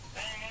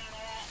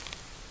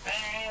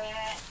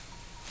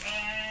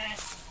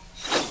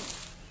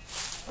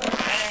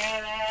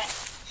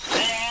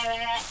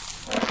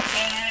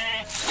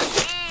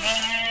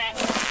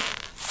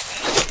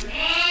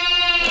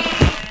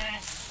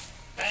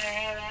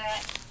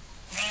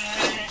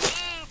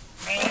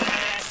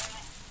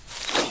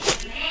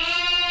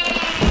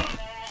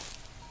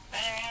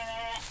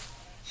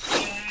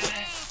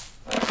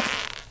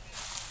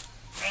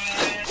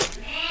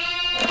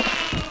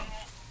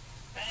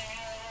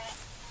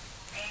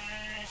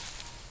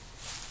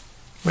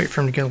 Wait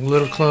for him to get a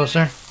little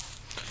closer.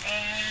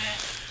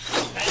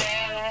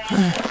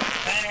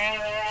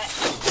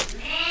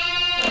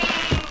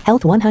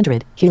 Health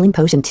 100, Healing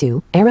Potion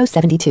 2, Arrow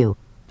 72.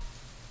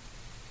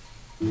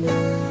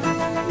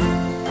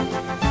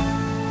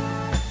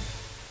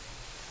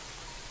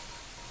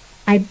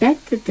 I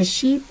bet that the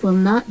sheep will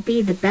not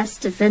be the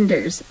best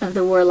defenders of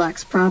the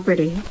warlock's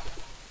property.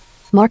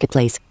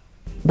 Marketplace.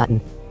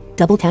 Button.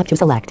 Double tap to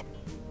select.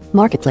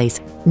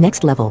 Marketplace.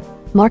 Next level.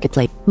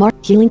 Marketplace.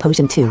 Healing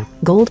Potion 2.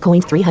 Gold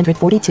coins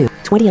 342.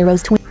 20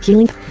 arrows 20.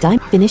 Healing.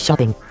 Finish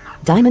shopping.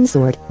 Diamond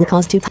sword will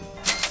cause 2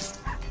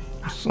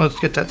 So let's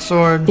get that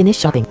sword. Finish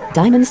shopping.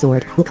 Diamond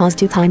sword will cause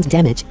 2 times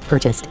damage.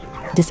 Purchased.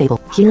 Disable.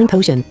 Healing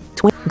Potion.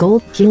 20.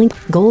 Gold. Healing.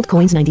 Gold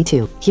coins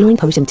 92. Healing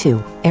Potion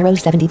 2.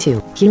 Arrows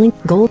 72. Healing.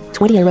 Gold.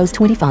 20 arrows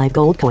 25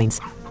 gold coins.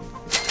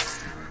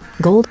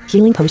 Gold.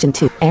 Healing Potion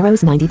 2.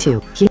 Arrows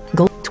 92.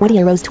 Gold. 20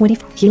 arrows 20.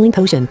 Healing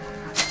Potion.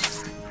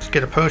 Let's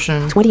get a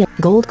potion. 20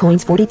 gold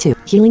coins 42.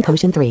 Healing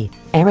Potion 3.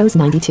 Arrows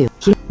 92.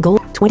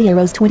 Gold 20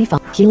 arrows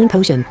 25. Healing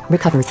Potion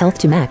recovers health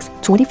to max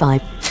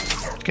 25.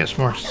 Let's get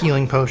some more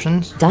healing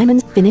potions.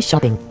 Diamonds. Finish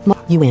shopping.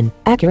 You win.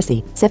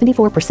 Accuracy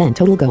 74%.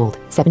 Total gold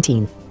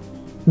 17.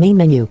 Main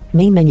menu.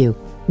 Main menu.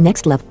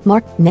 Next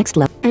level. Next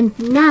level. And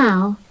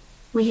now,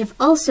 we have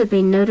also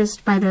been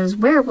noticed by those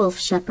werewolf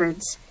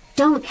shepherds.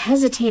 Don't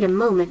hesitate a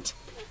moment.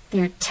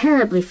 They are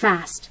terribly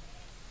fast,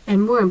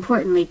 and more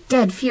importantly,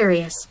 dead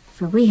furious,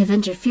 for we have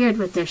interfered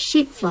with their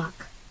sheep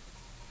flock.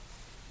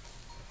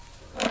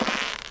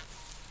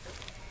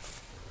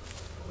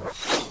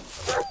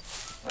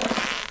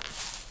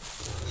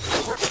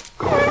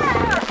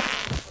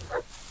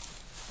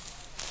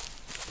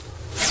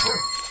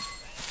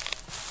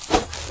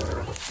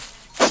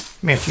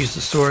 May have to use the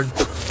sword.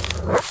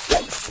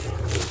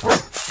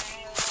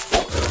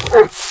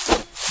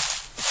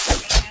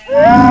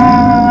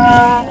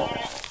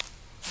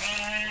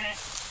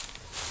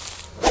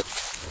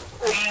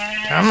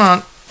 Come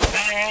on.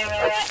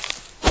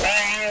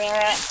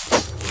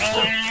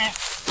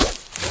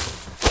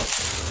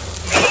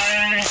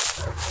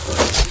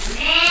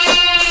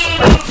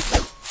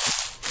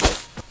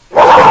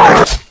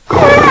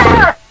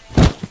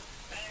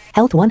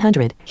 Health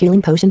 100.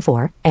 Healing Potion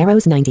 4.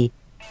 Arrows 90.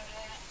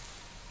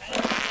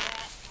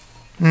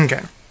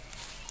 Okay.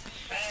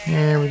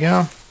 Here we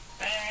go.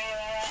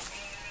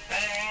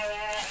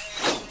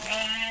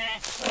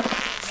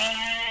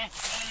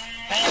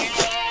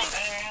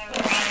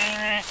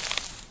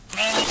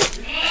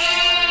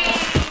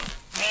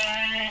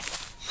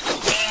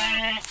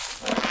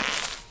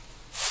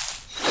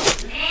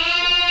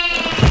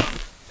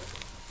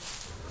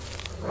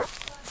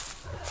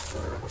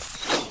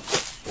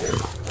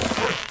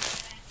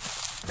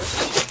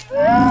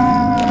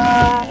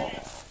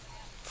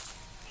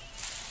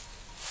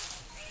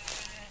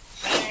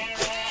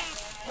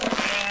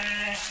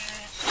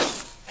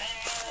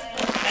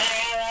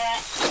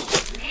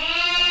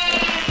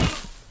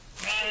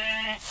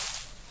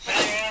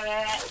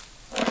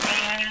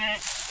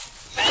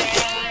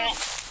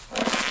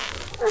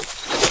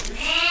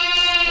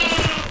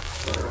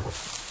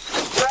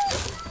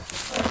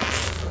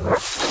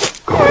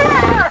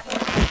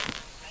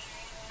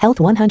 Health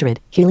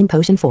 100, healing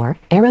potion 4,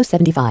 arrow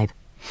 75.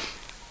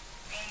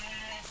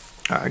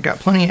 I got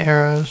plenty of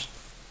arrows.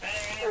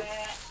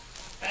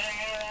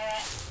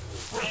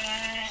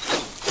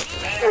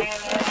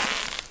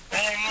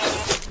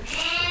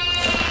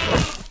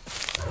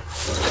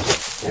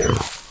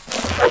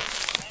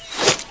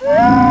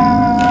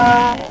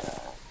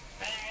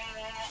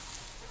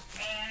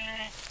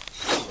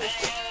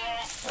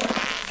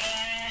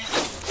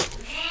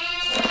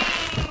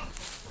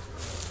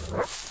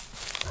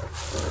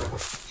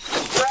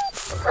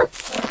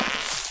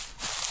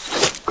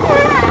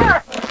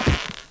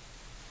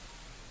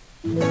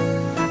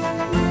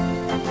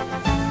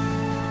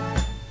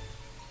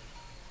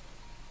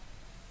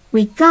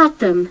 We got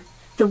them!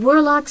 The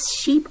Warlock's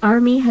sheep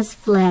army has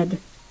fled.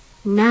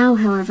 Now,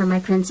 however, my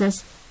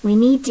princess, we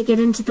need to get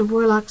into the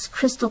Warlock's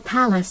crystal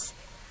palace,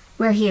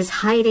 where he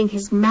is hiding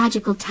his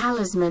magical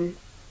talisman.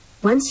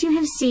 Once you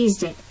have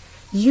seized it,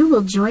 you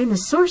will join the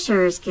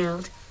Sorcerer's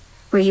Guild,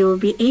 where you will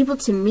be able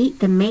to meet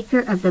the maker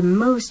of the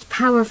most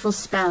powerful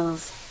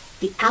spells,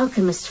 the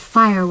Alchemist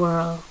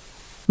Firewhirl.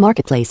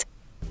 Marketplace.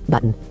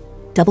 Button.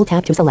 Double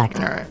tap to select.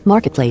 Alright.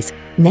 Marketplace.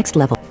 Next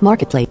level.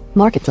 Marketplace.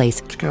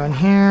 Marketplace. Let's go in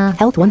here.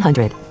 Health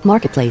 100.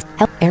 Marketplace.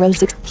 Health. Arrow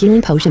 6.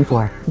 Healing potion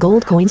 4.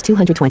 Gold coins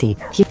 220.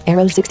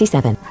 Arrow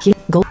 67.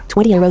 Gold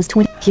 20 arrows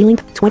 20. Healing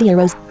 20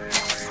 arrows.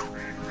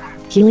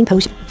 Healing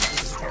potion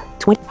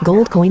 20.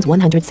 Gold coins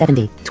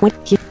 170.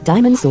 20.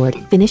 Diamond sword.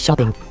 Finish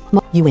shopping.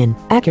 You win.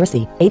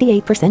 Accuracy.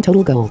 88%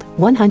 total gold.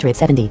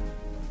 170.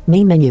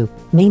 Main menu.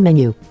 Main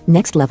menu.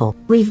 Next level.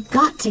 We've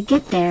got to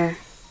get there.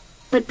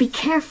 But be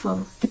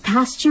careful. The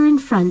pasture in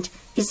front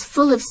is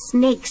full of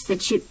snakes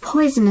that shoot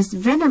poisonous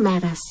venom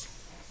at us.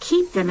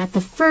 Keep them at the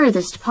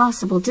furthest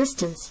possible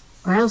distance,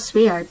 or else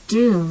we are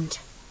doomed.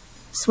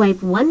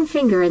 Swipe one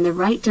finger in the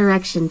right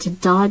direction to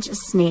dodge a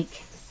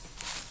snake.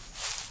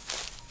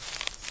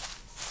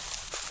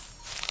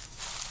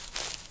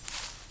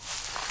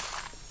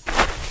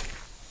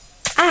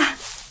 Ah!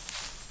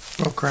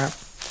 Oh crap.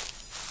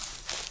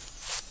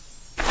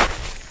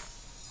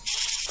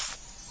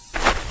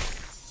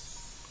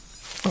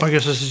 Oh, I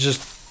guess this is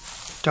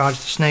just dodge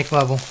the snake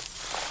level.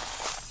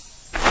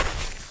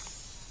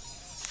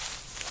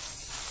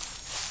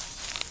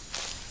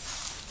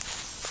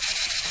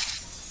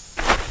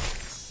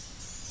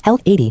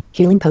 Health 80.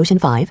 Healing potion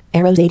 5.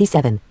 Arrows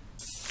 87.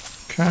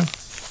 Okay.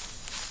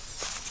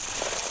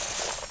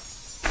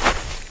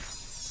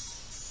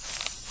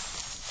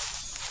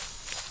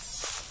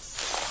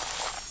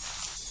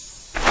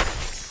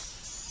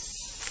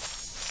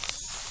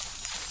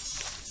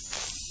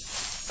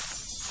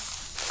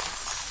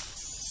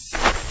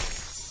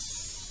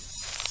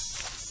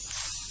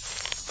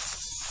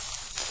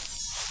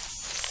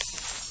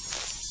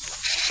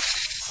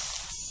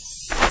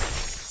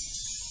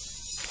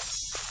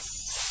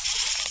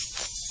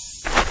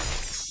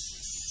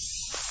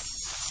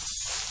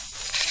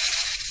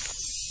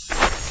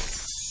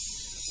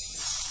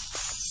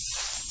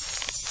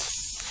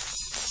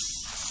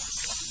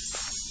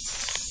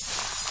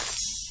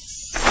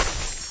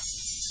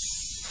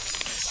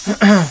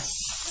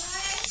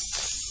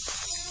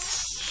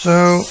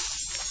 So,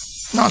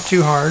 not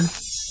too hard.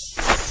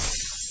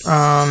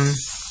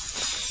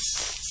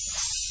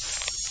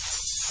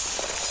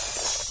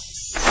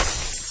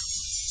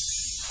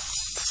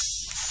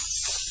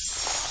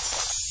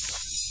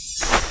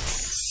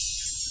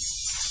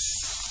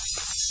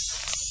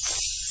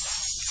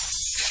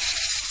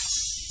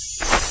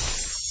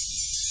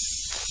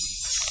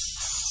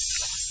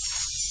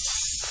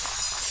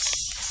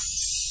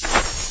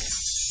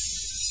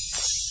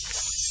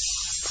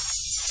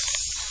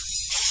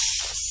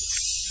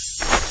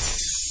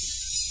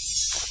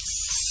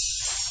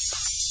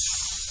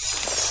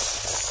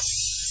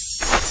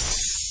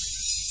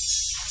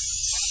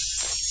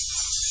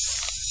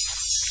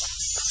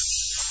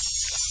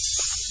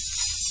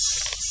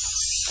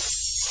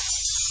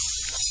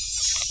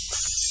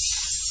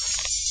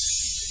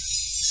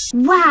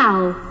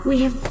 Wow!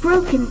 We have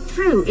broken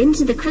through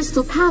into the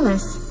Crystal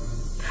Palace.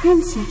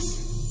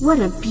 Princess, what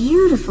a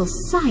beautiful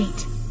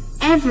sight.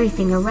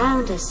 Everything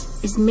around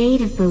us is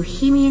made of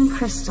Bohemian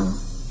crystal.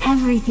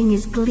 Everything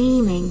is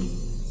gleaming.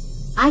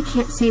 I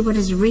can't say what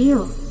is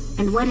real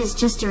and what is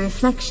just a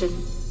reflection.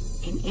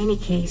 In any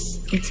case,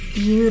 it's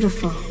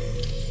beautiful.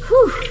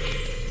 Whew!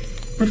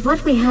 But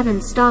what we have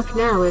in stock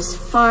now is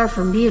far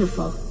from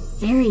beautiful.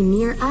 Very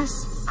near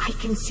us, I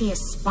can see a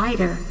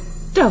spider.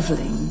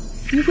 Doveling,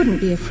 you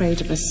wouldn't be afraid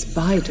of a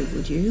spider,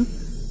 would you?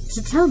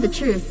 To tell the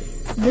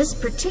truth, this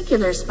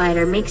particular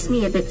spider makes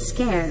me a bit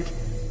scared.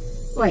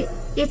 Why,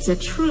 it's a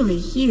truly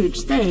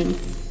huge thing.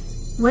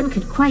 One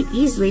could quite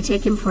easily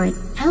take him for an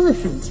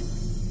elephant.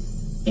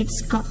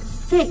 It's got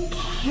thick,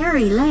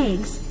 hairy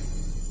legs,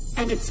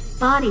 and its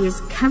body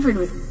is covered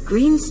with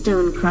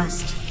greenstone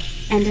crust.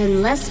 And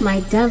unless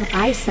my dove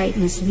eyesight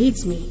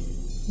misleads me,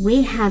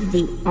 we have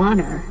the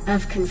honor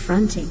of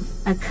confronting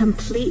a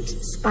complete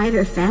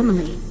spider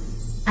family.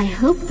 I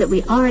hope that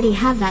we already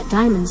have that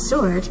diamond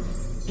sword.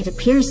 It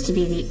appears to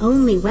be the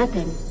only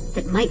weapon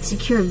that might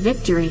secure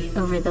victory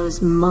over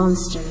those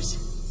monsters.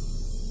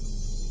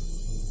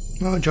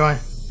 Oh, joy.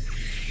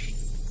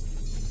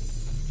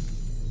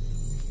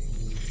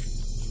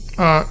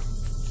 Come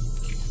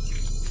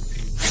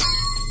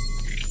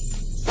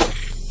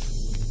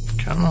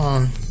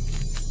on.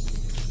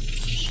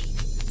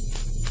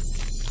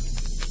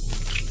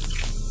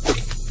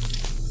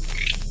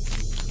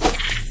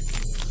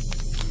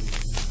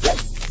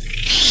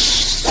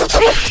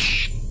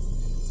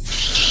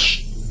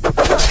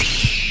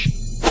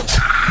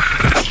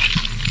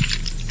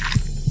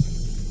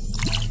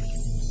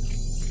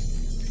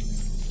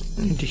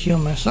 I need to heal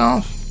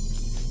myself.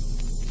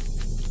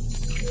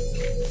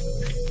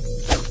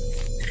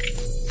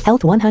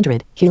 Health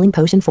 100, healing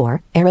potion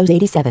 4, arrows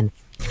 87.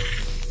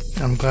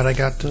 I'm glad I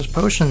got those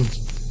potions.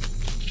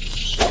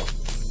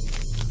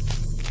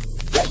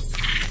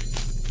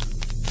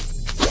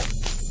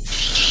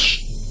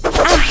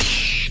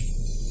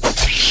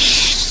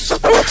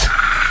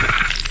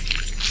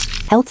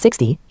 Health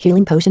 60,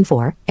 healing potion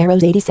 4,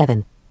 arrows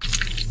 87.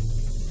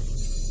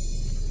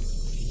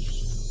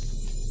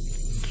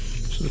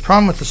 So the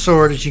problem with the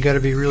sword is you gotta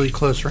be really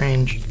close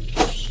range.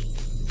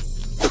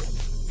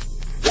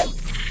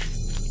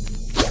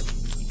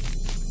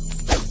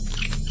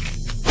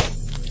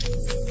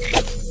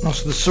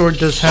 Also, the sword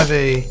does have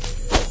a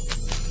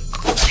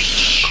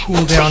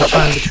cooldown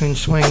time between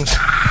swings.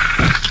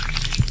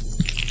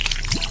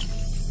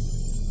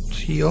 Let's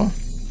heal.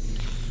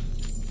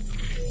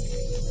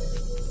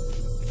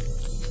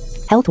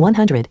 Health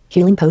 100,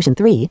 healing potion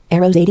 3,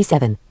 arrows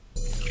 87.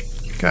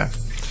 Okay.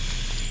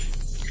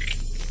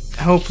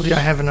 Hopefully I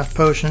have enough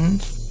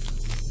potions.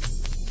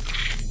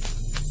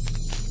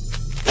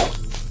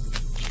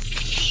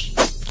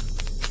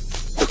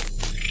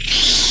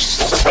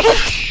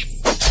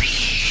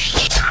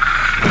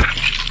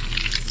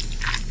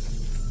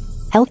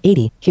 Health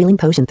 80, healing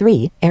potion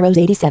 3, arrows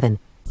 87.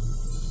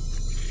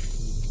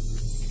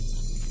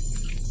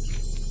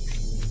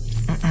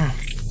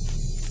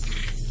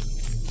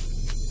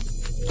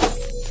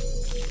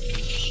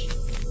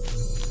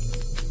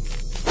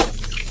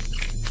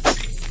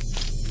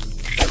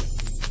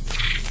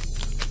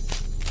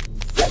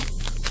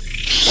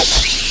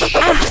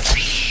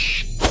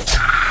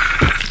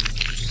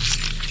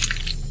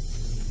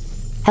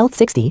 Health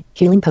 60,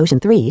 healing potion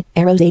 3,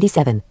 arrows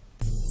 87.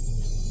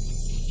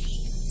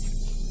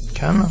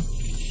 Come on.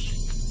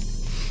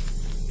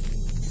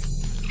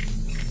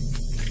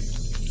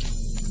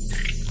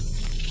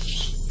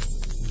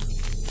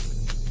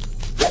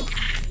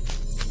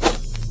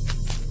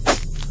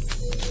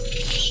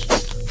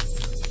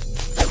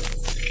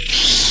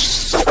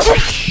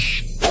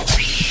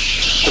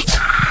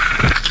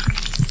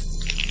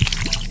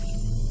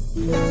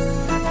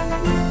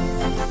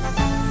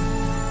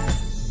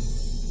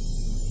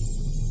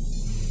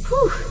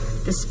 Whew,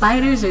 the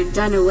spiders are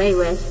done away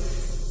with.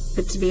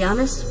 But to be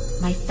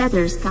honest, my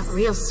feathers got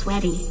real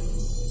sweaty.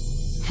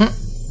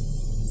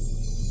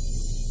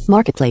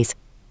 Marketplace.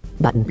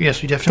 Button.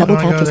 Yes, we definitely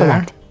Double want tap to to go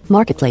there. select.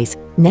 Marketplace.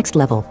 Next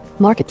level.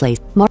 Marketplace.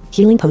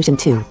 Healing potion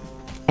 2.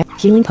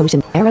 Healing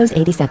potion. Arrows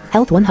 87.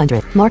 Health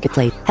 100.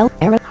 Marketplace. Health.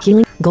 Arrow.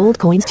 Healing. Gold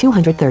coins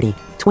 230.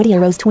 20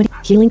 arrows 20.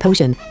 Healing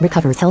potion.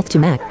 Recovers health to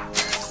max.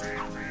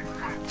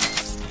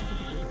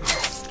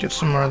 Get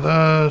some more of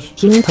those.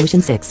 Healing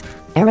potion 6.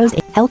 Arrows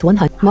 8. Health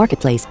 100.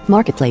 Marketplace.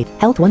 Marketplace.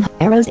 Health 1.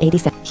 Arrows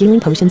 87. Healing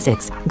potion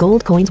 6.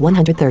 Gold coins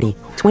 130.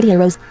 20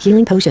 arrows.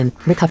 Healing potion.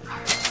 Recover.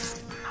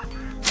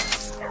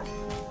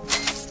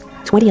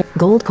 20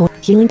 gold coin.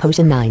 Healing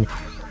potion 9.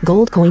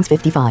 Gold coins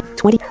 55.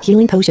 20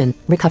 healing potion.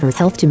 Recovers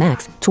health to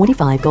max.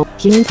 25 gold.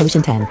 Healing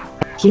potion 10.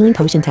 Healing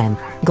potion 10.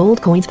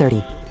 Gold coins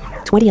 30.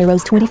 20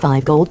 arrows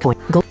 25 gold coin.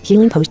 Gold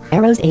healing potion.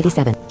 Arrows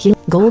 87. Heal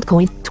gold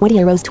coins 20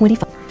 arrows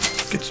 25.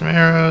 Get some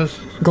arrows.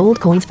 Gold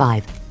coins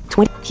 5.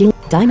 20 heal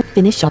diamond.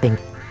 Finish shopping.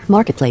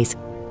 Marketplace.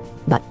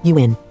 But you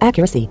win.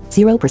 Accuracy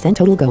 0%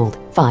 total gold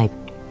 5.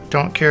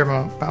 Don't care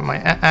about my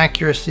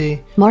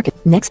accuracy. Market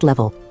next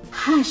level.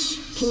 Hush,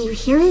 can you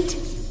hear it?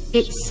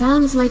 It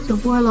sounds like the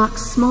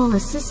Warlock's small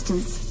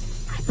assistants.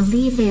 I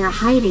believe they are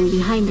hiding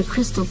behind the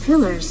crystal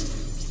pillars.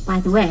 By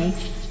the way,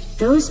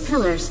 those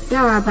pillars,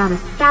 there are about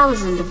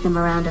 1,000 of them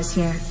around us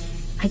here.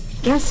 I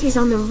guess he's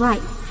on the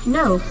right.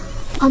 No,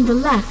 on the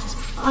left.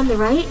 On the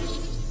right?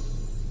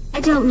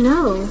 I don't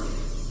know.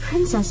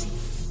 Princess,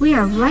 we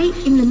are right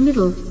in the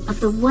middle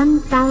of the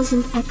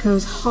 1,000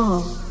 Echoes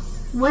Hall.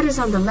 What is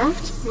on the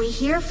left, we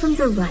hear from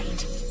the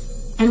right.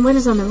 And what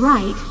is on the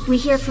right, we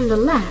hear from the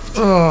left.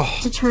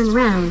 To turn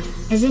round,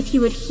 as if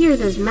you would hear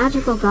those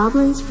magical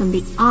goblins from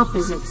the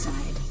opposite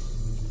side.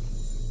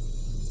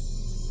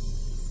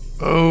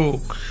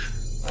 Oh.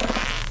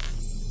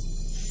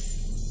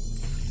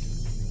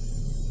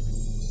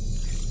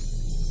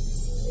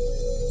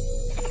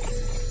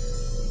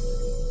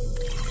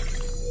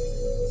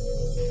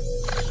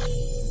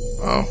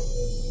 Oh.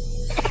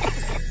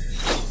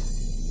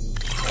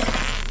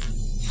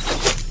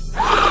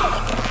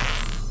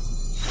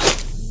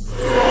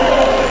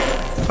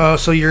 Oh,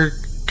 so your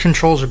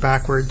controls are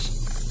backwards.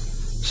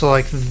 So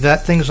like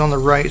that thing's on the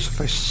right, so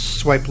if I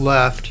swipe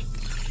left.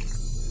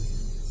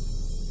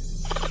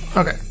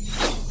 Okay.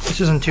 This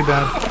isn't too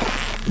bad.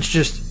 It's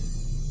just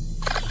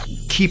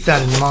keep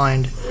that in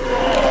mind.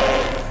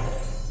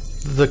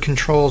 The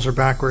controls are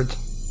backwards.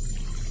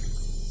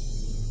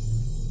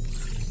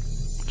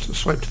 So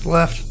swipe to the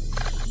left.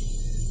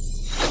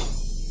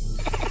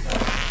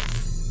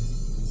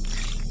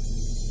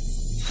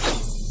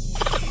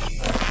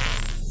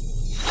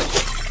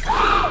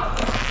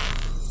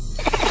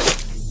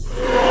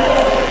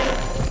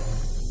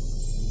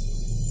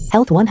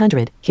 Health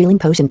 100, healing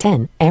potion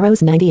 10,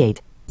 arrows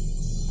 98.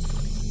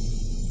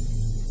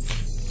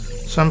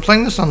 So I'm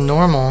playing this on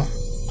normal,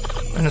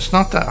 and it's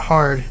not that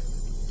hard,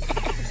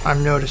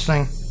 I'm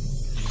noticing.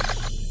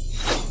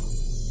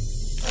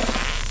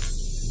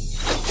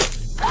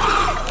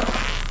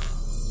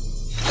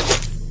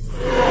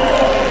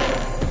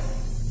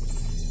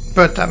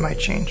 But that might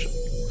change.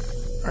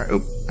 Alright,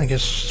 oop, I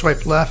guess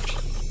swipe left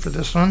for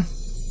this one.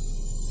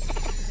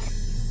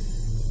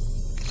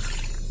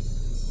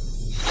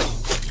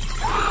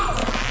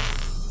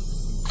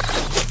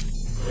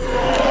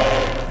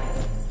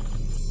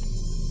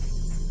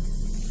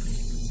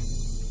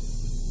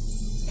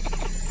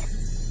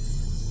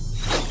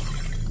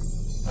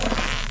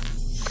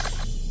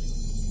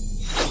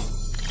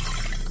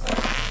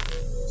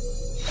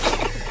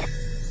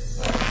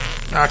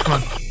 Ah, come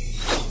on.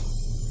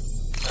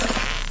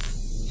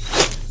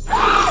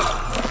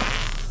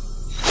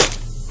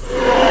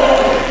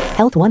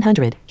 Health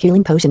 100,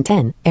 healing potion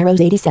 10, arrows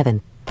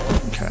 87.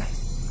 Okay.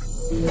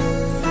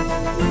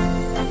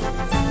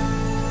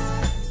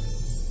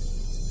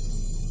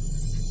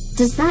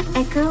 Does that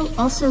echo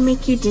also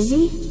make you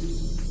dizzy?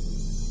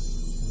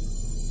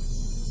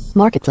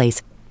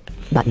 Marketplace.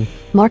 Button.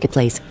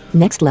 Marketplace.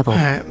 Next level.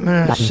 Alright, I'm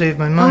gonna Button. save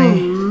my Oh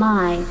money.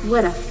 my,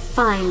 what a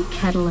fine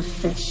kettle of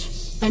fish.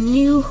 A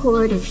new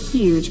horde of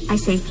huge, I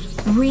say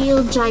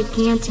real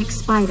gigantic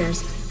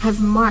spiders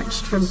have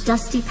marched from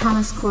dusty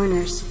palace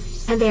corners,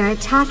 and they are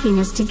attacking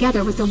us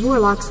together with the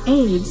warlock's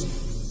aides.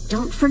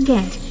 Don't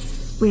forget,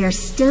 we are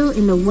still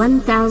in the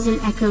 1000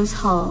 Echoes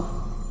Hall.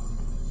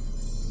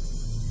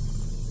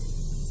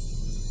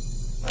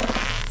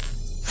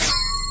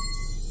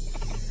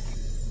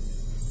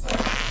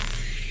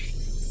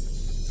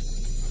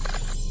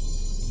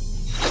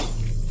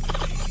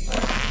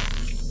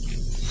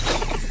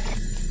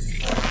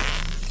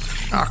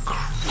 Ah,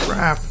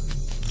 crap.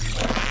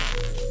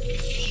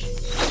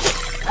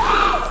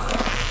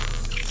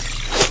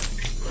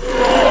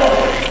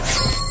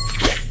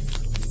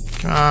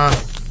 Come on.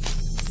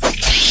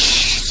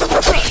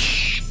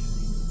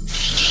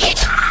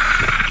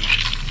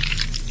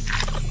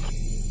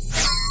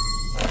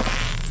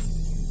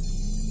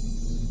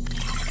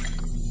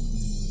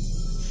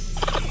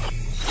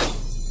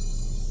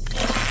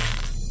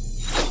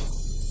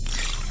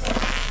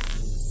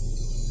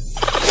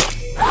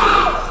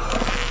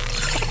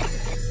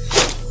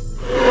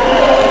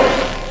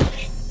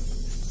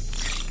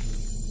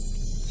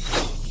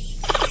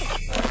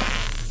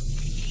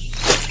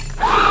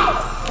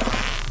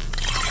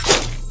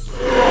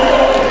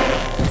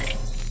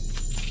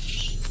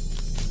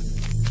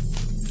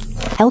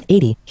 Health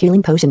 80,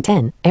 healing potion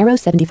 10, arrow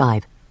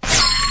 75.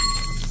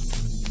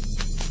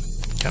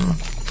 Come on.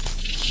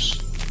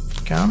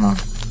 Come on.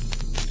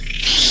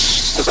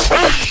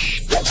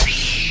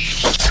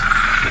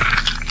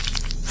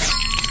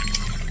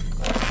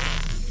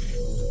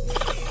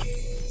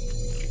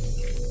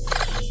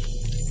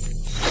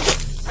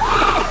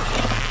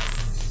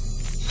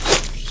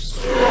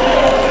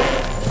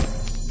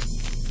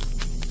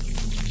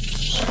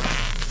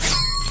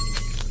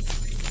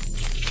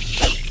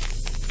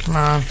 Come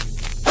on.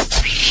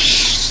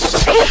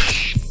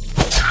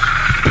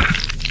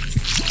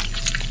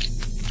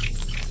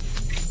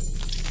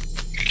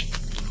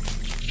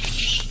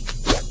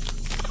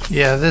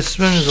 Yeah, this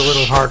one is a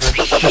little harder,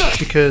 just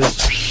because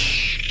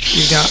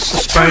you got the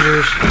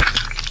spiders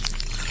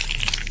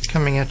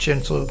coming at you,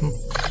 and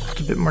it's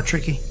a bit more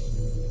tricky.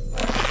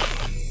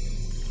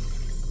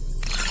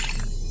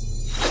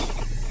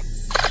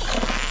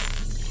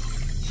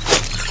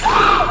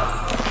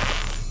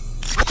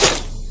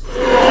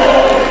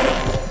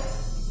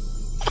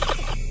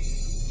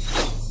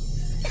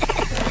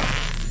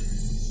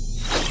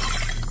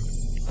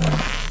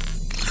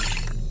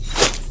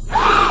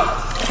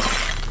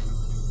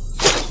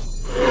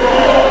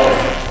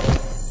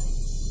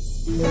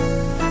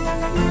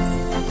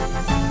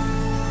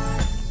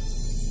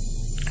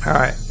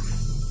 Alright.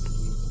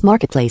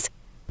 Marketplace.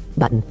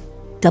 Button.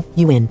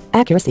 WN.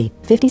 Accuracy.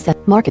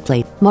 57.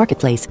 Marketplace.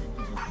 Marketplace.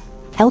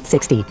 Health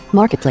 60.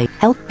 Marketplace.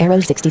 Health. Arrow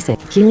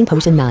 66. Healing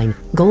potion 9.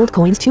 Gold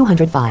coins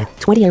 205.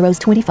 20 arrows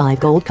 25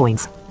 gold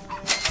coins.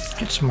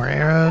 Get some more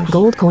arrows.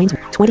 Gold coins.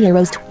 20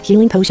 arrows.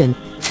 Healing potion.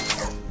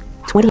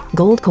 20.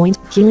 Gold coins.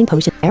 Healing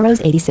potion.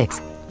 Arrows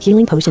 86.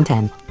 Healing potion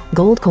 10.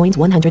 Gold coins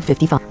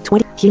 155.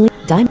 20. Healing.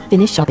 Dime.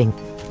 Finish shopping.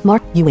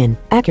 Mark. UN.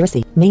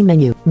 Accuracy. Main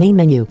menu. Main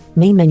menu.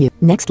 Main menu.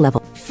 Next level.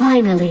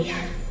 Finally,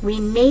 we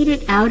made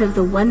it out of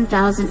the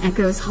 1000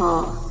 Echoes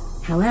Hall.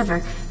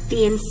 However,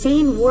 the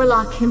insane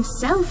warlock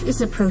himself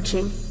is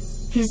approaching.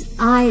 His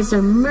eyes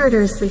are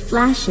murderously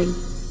flashing,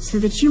 so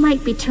that you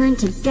might be turned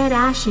to dead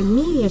ash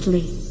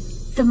immediately.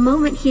 The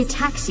moment he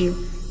attacks you,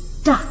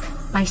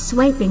 stuck by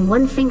swiping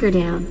one finger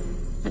down.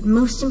 But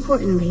most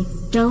importantly,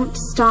 don't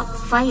stop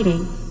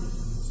fighting.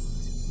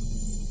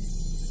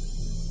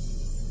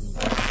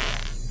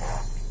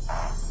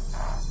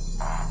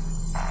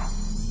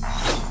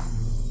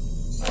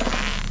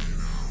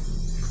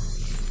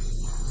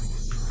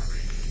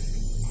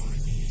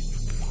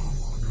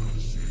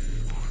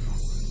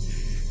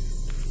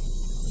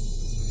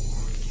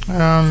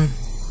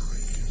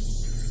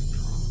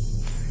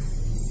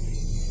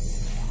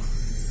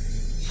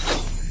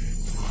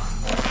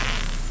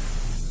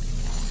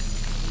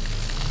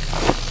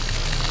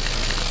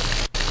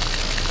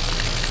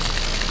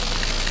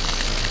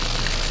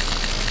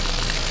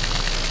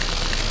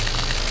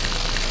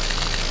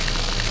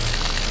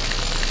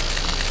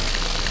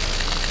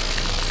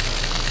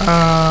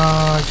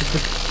 Did the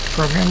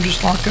program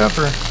just lock up,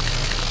 or?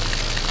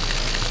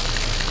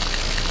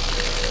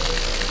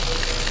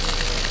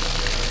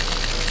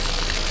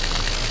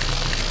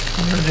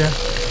 What did I do?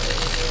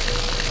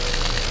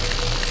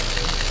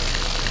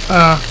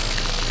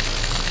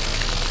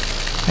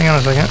 Hang on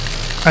a second.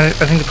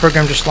 I think the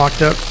program just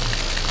locked up.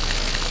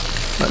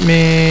 Let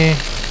me...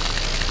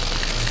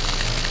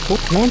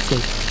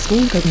 Landscape.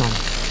 Screen curtain on.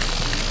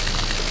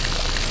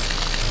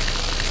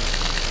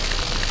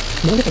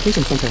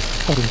 Notification center.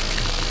 Heading.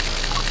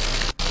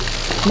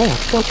 Mail.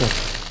 Portrait.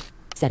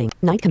 Setting.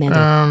 Night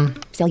commander.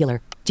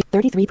 Cellular.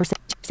 33%.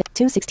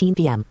 2:16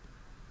 p.m.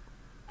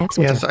 App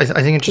switcher. Yes,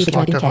 I think it just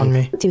locked up on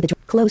me.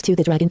 Close to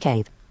the Dragon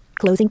Cave.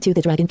 Closing to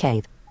the Dragon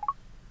Cave.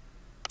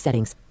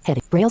 Settings.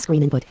 Heading. Braille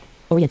screen input.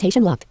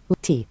 Orientation locked.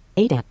 T.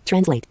 8 app.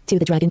 Translate. To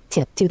the Dragon.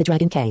 Tip. To the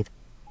Dragon Cave.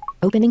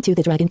 Opening to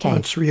the Dragon Cave.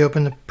 Let's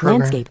reopen the program.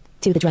 Landscape.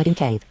 To the Dragon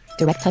Cave.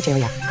 Direct touch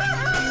area.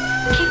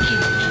 Kicking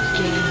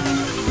games.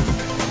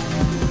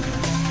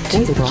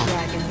 Laser brawl.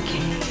 Dragon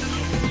Cave.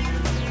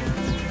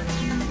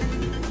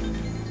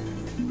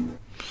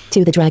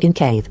 To the Dragon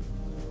Cave.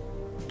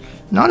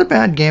 Not a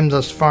bad game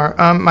thus far.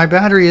 My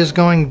battery is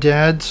going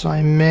dead, so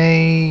I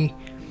may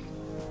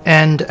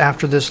end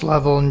after this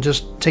level and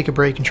just take a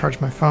break and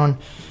charge my phone.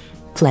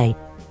 Play.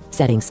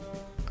 Settings.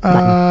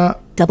 Button.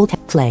 Double tap.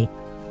 Play.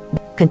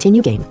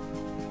 Continue game.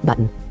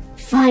 Button.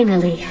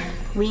 Finally,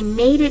 we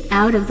made it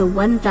out of the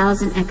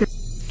 1,000 echo.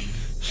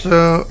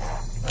 So,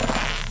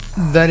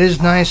 that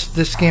is nice.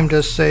 This game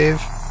does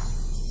save.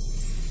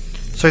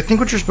 So I think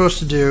what you're supposed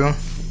to do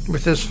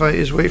with this fight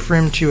is wait for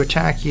him to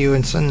attack you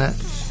and send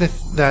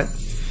that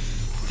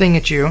thing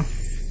at you.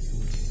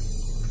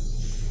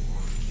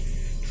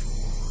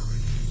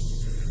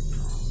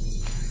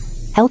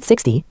 Health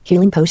 60.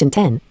 Healing potion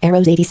 10.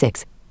 Arrows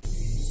 86.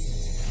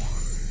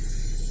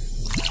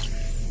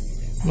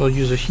 We'll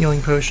use a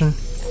healing potion.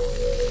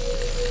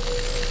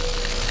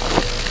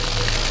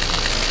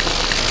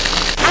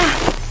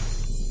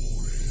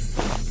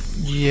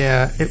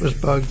 Yeah, it was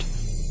bugged.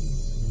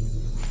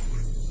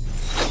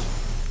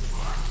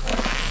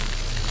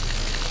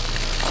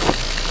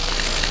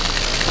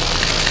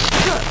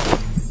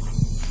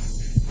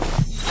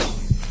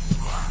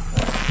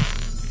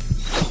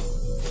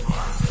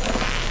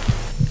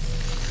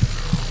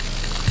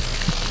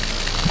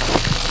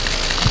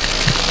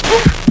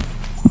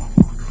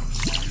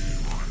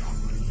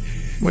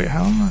 Wait,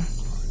 how am I?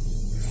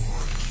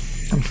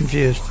 I'm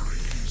confused.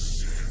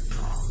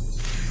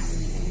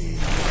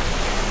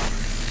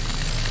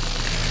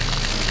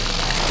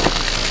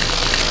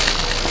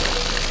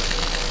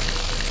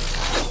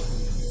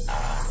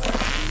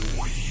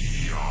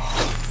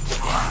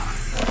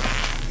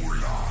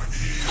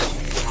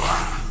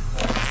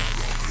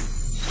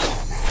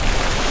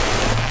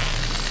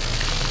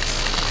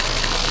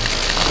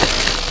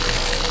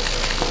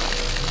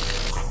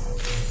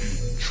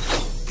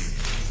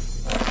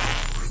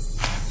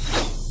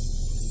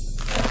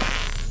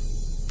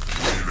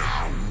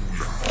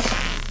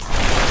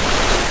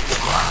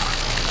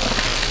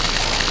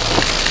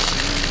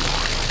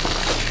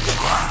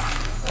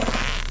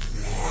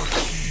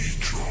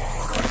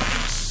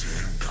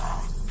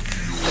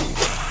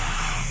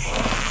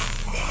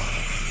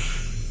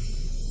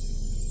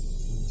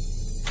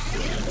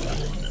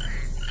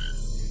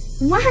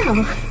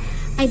 Wow,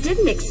 I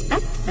didn't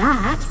expect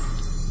that.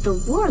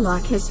 The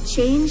warlock has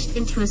changed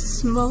into a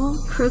small,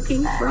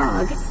 croaking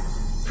frog.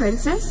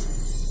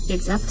 Princess,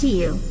 it's up to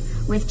you.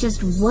 With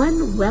just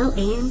one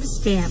well-aimed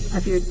stamp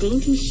of your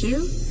dainty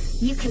shoe,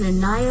 you can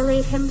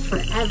annihilate him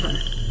forever.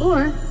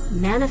 Or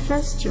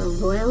manifest your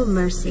royal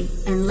mercy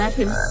and let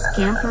him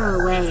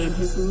scamper away in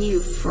his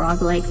new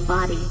frog-like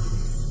body.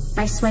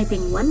 By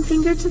swiping one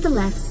finger to the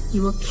left,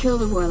 you will kill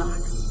the warlock.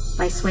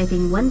 By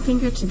swiping one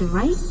finger to the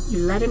right, you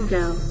let him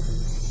go.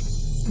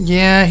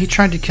 Yeah, he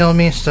tried to kill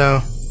me, so...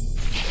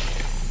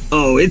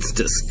 Oh, it's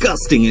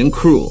disgusting and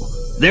cruel.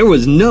 There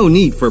was no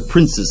need for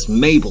Princess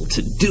Mabel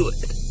to do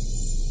it.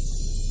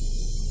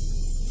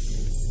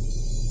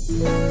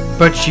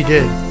 But she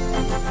did.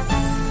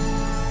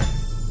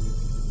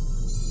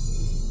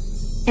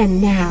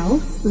 And now,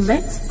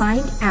 let's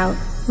find out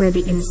where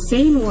the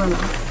insane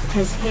warlock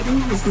has hidden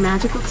his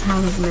magical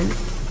talisman.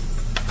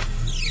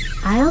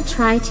 I'll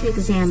try to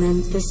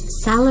examine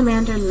this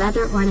salamander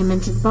leather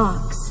ornamented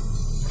box.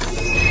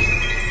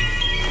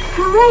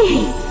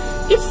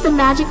 Hooray! It's the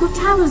magical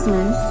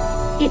talisman.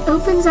 It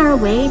opens our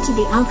way to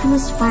the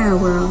alchemist fire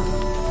world.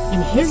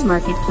 In his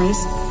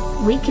marketplace,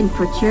 we can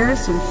procure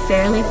some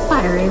fairly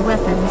fiery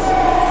weapons.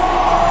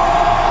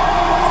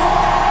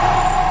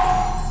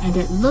 And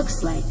it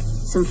looks like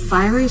some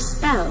fiery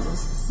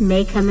spells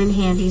may come in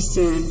handy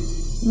soon.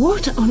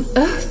 What on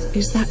earth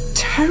is that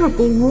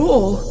terrible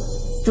roar?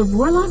 The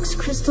Warlock's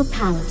Crystal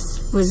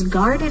Palace was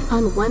guarded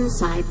on one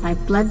side by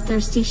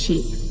bloodthirsty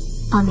sheep.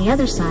 On the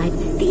other side,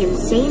 the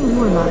insane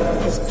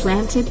Warlock has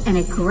planted an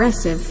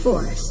aggressive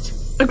forest.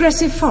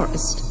 Aggressive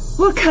forest?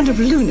 What kind of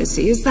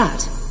lunacy is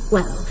that?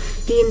 Well,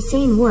 the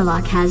insane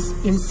Warlock has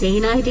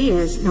insane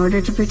ideas in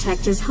order to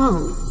protect his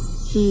home.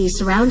 He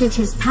surrounded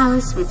his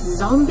palace with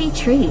zombie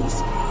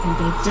trees, and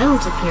they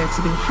don't appear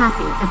to be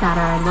happy about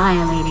our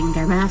annihilating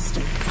their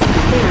master.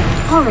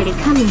 They're already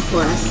coming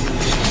for us.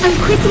 I'm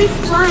quickly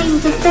flying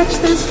to fetch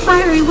those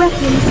fiery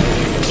weapons.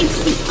 It's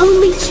the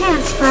only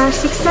chance for our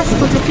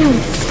successful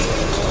defense.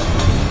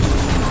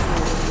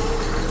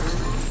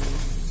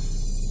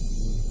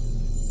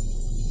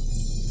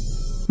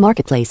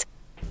 Marketplace.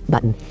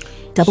 Button.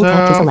 Double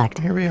tap to select.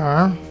 Here we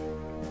are.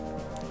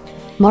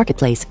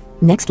 Marketplace.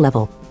 Next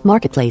level.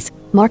 Marketplace.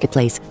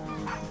 Marketplace.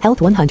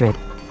 Health 100.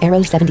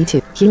 Arrow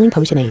 72. Healing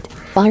potion 8.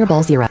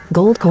 Fireball 0.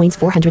 Gold coins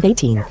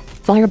 418.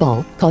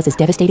 Fireball causes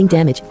devastating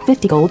damage.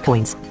 50 gold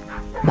coins.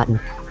 Button.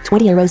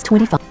 20 arrows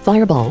 25.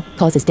 Fireball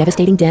causes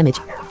devastating damage.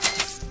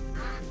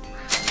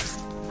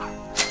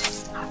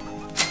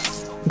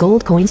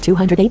 Gold coins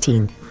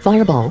 218.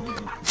 Fireball.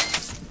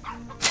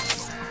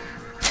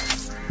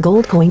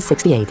 Gold coins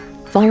 68.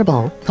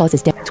 Fireball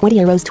causes 20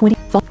 arrows 20.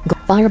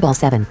 Fireball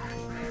 7.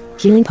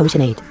 Healing potion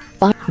 8.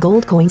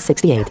 Gold coins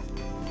 68.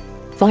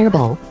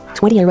 Fireball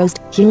 20 arrows.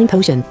 Healing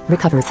potion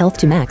recovers health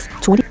to max.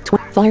 20.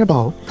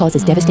 Fireball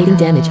causes devastating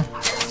damage.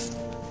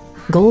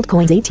 Gold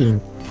coins 18.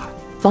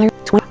 Fire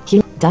 20.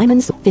 Heal.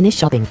 Diamonds. Finish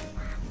shopping.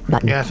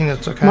 Button. Yeah, I think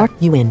that's okay. Mark.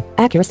 You win.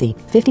 Accuracy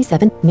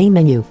 57. Main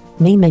menu.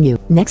 Main menu.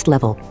 Next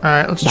level.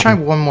 Alright, let's Button. try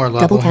one more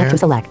level Double tap here. to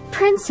select.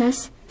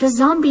 Princess, the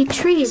zombie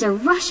trees are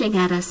rushing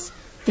at us.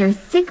 Their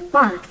thick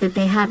bark that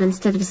they have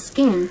instead of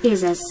skin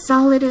is as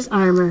solid as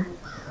armor.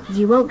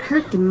 You won't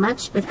hurt them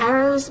much with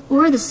arrows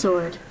or the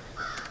sword.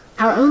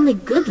 Our only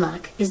good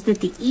luck is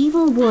that the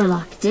evil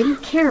Warlock didn't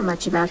care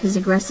much about his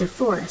aggressive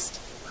forest,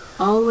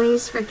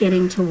 always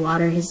forgetting to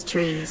water his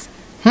trees.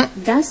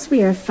 Thus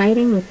we are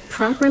fighting with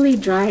properly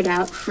dried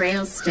out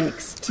frail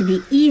sticks to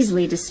be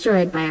easily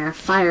destroyed by our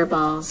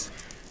fireballs.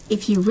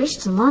 If you wish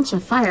to launch a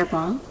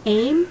fireball,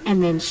 aim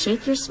and then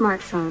shake your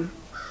smartphone.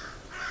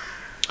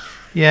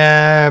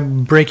 Yeah,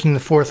 breaking the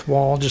fourth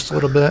wall just a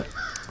little bit.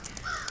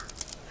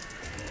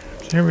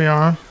 So here we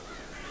are.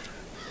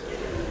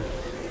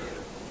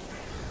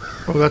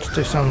 Oh, that's what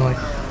they sound like.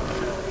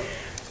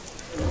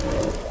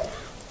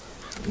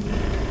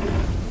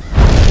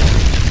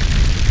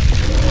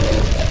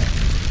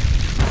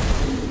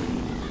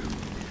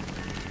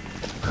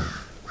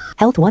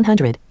 Health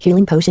 100.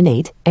 Healing potion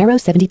 8. Arrow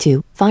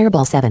 72.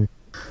 Fireball 7.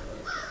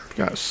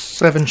 Got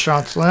 7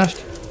 shots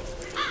left.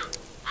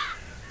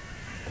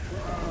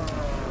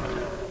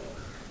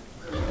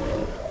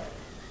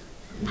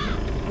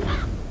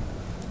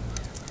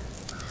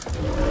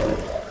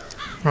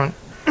 Right.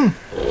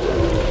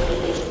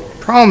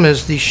 Problem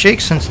is the shake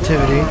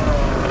sensitivity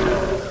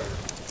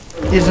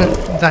isn't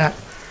that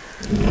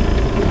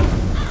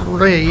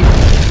great.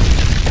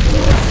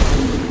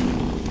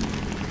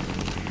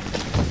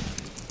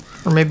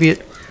 Or maybe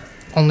it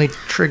only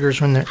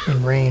triggers when they're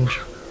in range.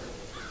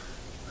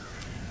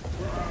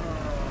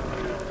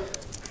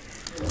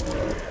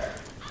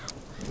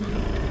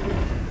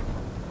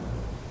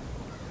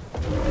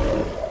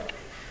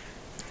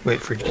 Wait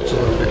for it to get a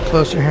little bit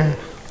closer here.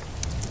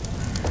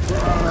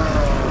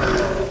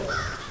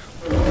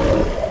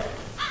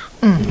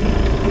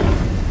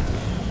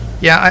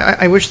 Yeah,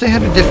 I wish they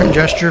had a different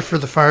gesture for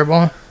the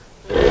fireball.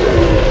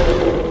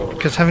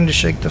 Because having to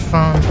shake the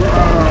phone.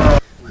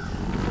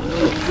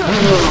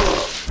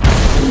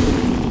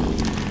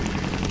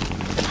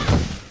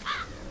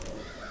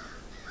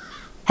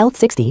 Health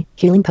 60.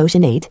 Healing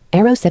potion 8.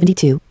 Arrow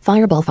 72.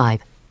 Fireball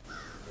 5.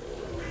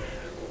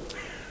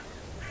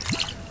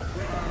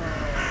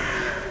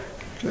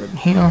 Good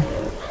heal.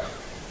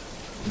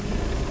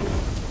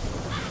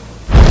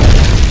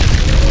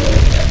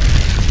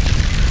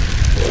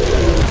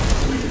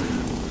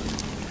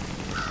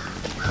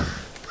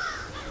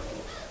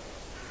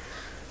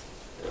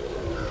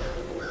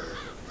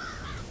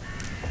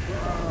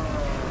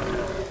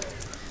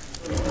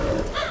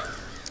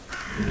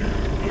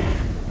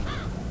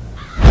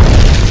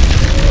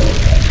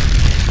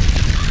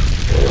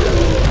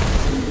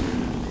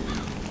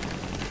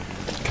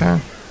 Okay.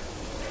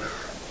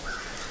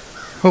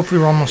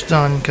 Hopefully we're almost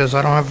done because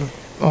I don't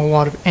have a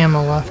lot of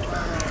ammo left.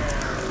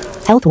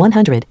 Health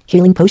 100.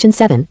 Healing potion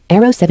 7.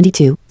 Arrow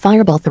 72.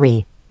 Fireball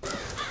 3.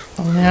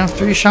 Only have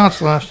 3 shots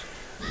left.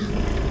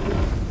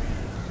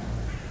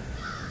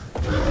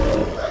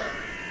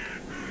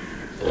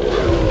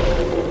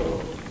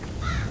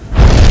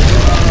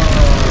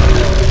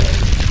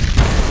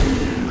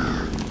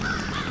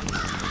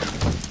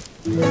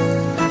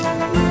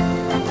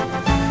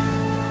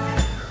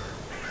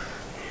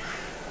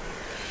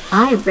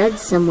 read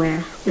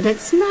somewhere that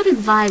it's not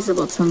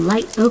advisable to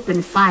light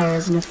open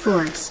fires in a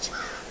forest.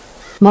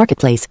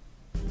 Marketplace.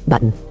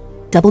 Button.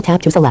 Double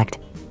tap to select.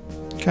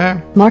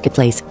 Okay.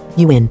 Marketplace.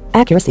 You win.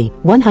 Accuracy.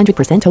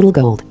 100% total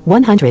gold.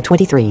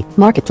 123.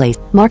 Marketplace.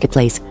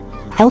 Marketplace.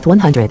 Health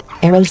 100.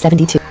 Arrows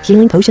 72.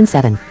 Healing potion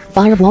 7.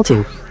 Fireball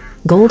 2.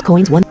 Gold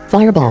coins 1.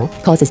 Fireball.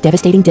 Causes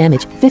devastating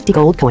damage. 50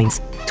 gold coins.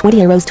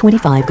 20 arrows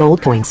 25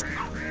 gold coins.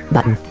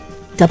 Button.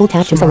 Double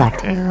tap to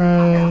select.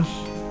 Arrows.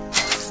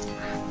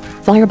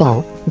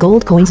 Fireball.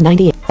 Gold coins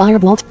 98.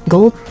 Fireball.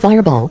 Gold.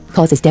 Fireball.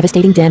 Causes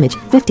devastating damage.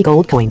 50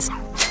 gold coins.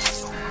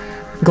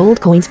 Gold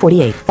coins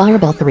 48.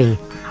 Fireball 3.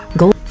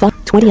 Gold.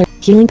 20.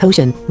 Healing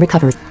potion.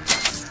 Recovers.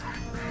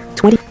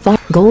 20.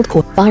 Gold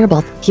core.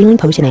 Fireball. Healing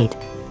potion 8.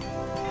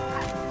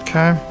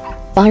 Okay.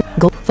 Fire.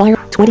 Gold. Fire.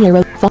 20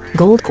 arrow.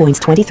 Gold coins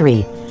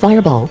 23.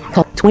 Fireball.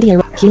 20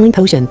 arrow. Healing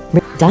potion.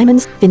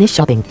 Diamonds. Finish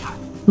shopping.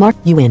 Mark.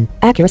 You win.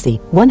 Accuracy.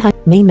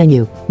 100. Main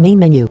menu. Main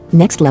menu.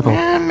 Next level.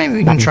 Maybe we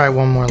can Button. try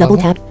one more Double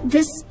level. tap.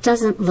 This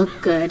doesn't look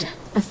good.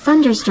 A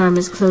thunderstorm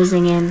is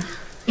closing in.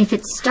 If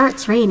it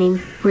starts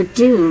raining, we're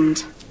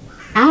doomed.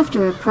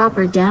 After a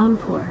proper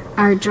downpour,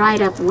 our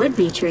dried up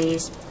would-be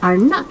trees are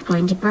not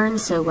going to burn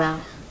so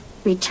well,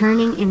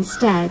 returning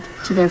instead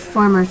to their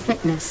former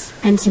fitness.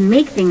 And to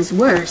make things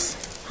worse,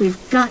 we've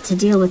got to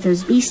deal with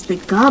those beastly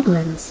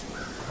goblins.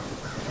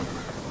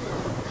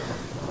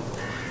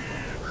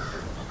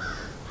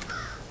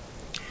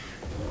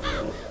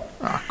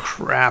 Oh,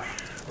 crap.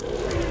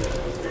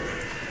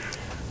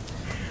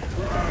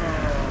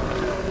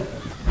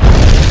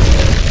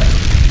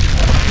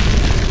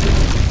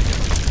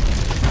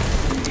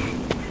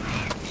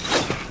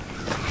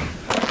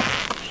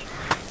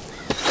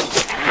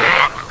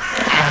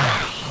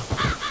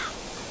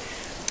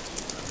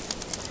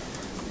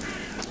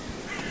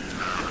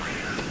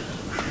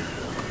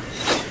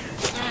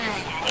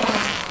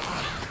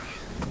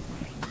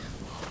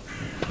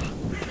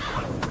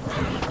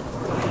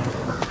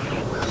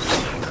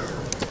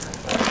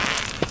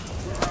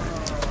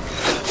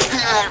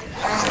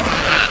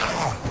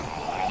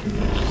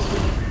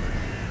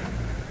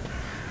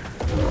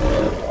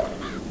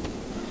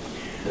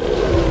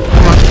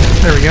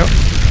 There we go.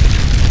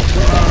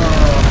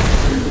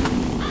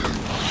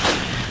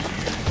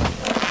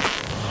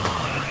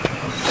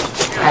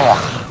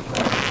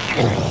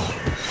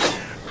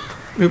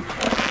 Oop.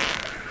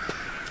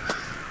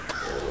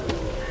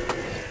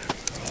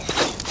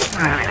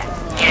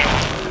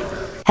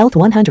 Health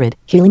 100.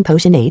 Healing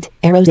potion 8.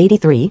 Arrows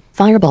 83.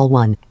 Fireball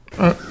 1.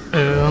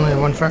 Only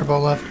one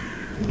fireball left.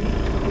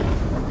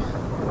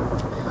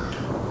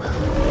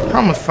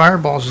 Problem with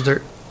fireballs is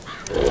they're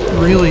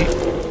really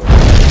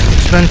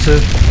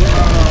expensive.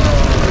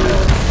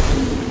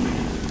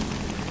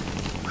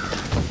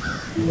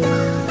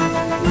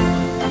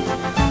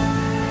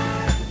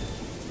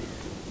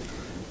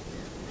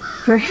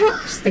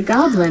 Perhaps the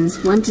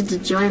goblins wanted to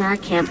join our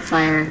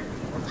campfire.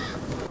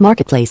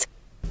 Marketplace.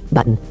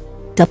 Button.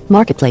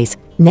 Marketplace.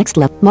 Next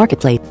level.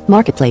 Marketplace.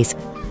 Marketplace.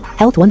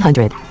 Health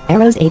 100.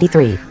 Arrows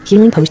 83.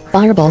 Healing potion.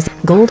 Fireballs.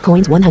 Gold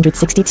coins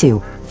 162.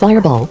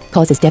 Fireball.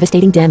 Causes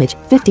devastating damage.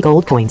 50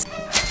 gold coins.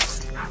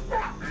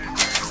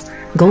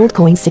 Gold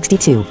coins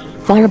 62.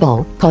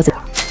 Fireball. Causes.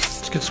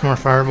 Let's get some more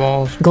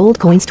fireballs. Gold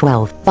coins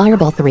 12.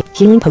 Fireball 3.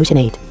 Healing potion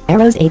 8.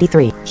 Arrows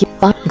 83.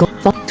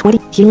 Gold 20.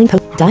 Healing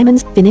potion.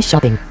 Diamonds. Finish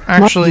shopping.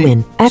 Actually, Mark you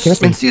win. Accuracy.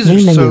 since these Main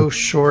are menu. so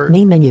short,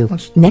 Main menu.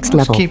 let's Next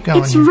level. keep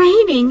going. It's here.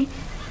 raining!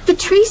 The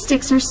tree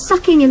sticks are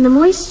sucking in the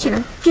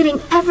moisture, getting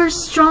ever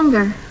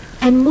stronger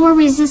and more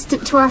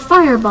resistant to our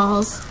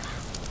fireballs.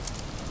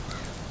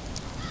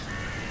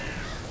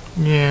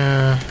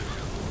 Yeah.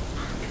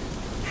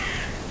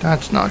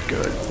 That's not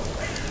good.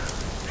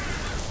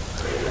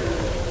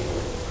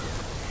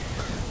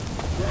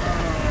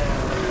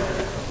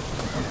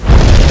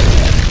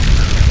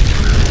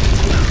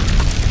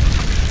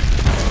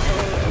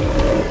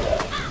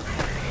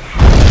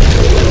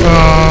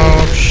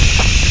 Oh,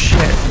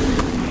 shit.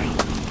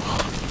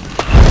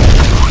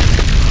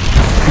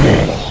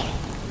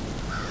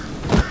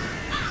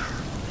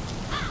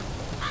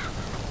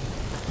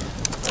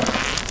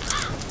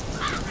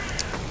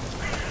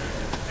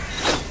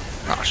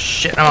 Oh,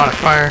 shit, I'm out of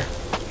fire.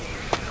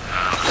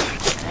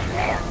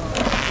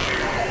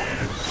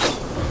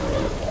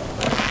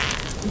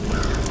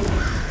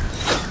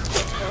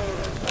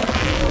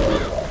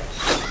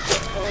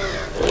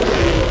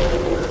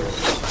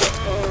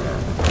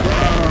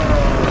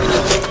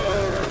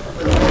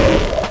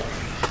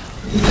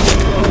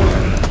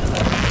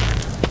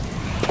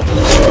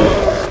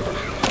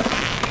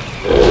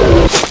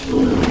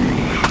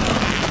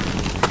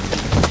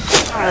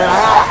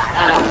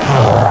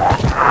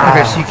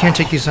 Okay, so you can't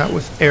take these out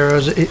with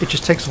arrows. It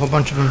just takes a whole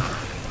bunch of them.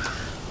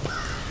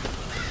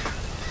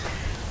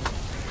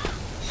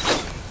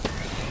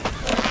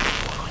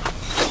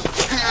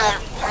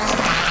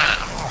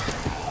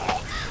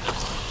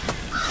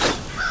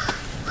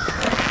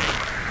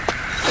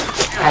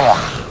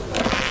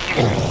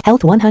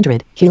 Health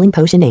 100. Healing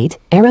potion 8.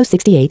 Arrow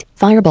 68.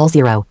 Fireball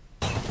 0.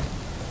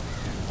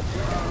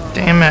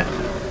 Damn it.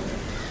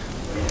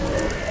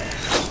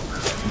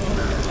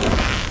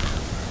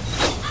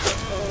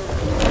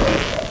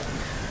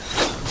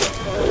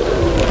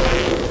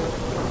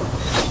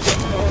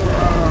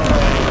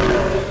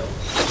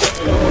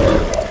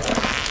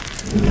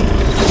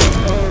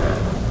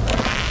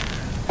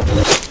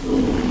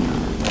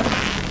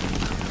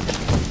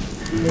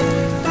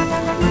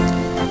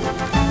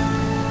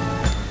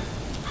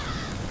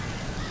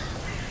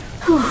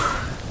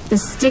 The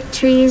stick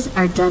trees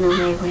are done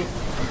away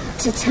with.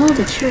 To tell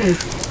the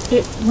truth,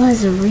 it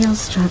was a real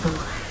struggle.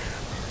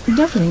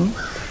 Darling,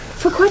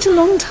 for quite a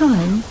long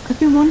time,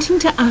 I've been wanting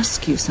to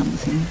ask you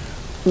something.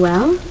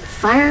 Well,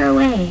 fire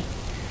away.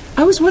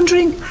 I was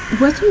wondering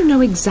whether you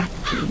know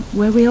exactly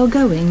where we are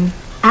going.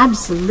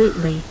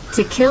 Absolutely.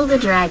 To kill the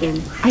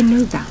dragon. I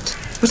know that,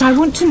 but I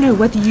want to know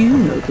whether you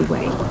know the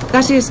way.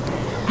 That is,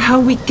 how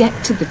we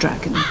get to the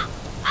dragon.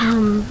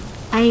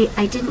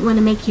 I didn't want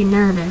to make you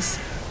nervous.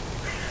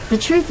 The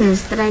truth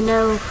is that I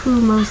know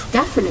who most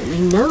definitely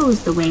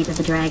knows the way to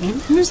the dragon.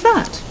 Who's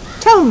that?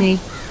 Tell me.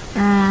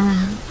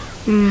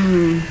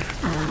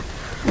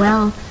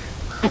 Well,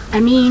 I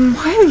mean...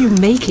 Why are you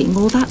making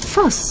all that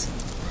fuss?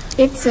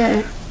 It's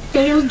a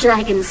failed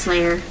dragon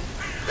slayer.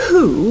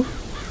 Who?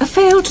 A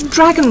failed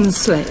dragon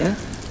slayer?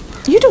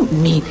 You don't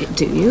mean it,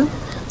 do you?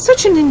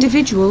 Such an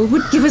individual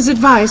would give us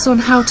advice on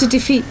how to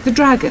defeat the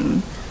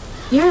dragon.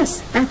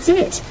 Yes, that's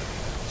it.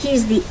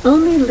 He's the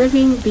only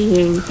living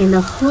being in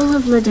the whole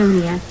of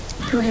Ladonia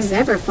who has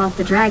ever fought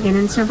the dragon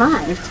and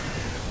survived.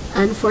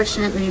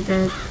 Unfortunately,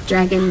 the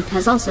dragon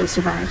has also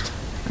survived.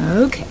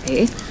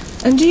 Okay.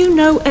 And do you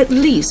know at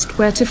least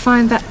where to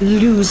find that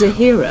loser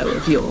hero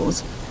of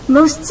yours?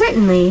 Most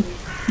certainly.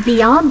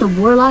 Beyond the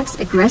warlock's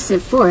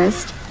aggressive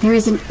forest, there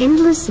is an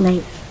endless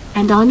lake,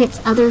 and on its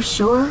other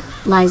shore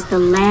lies the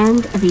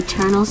land of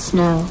eternal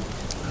snow.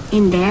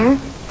 In there,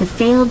 the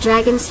failed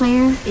dragon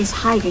slayer is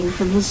hiding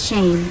from his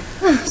shame.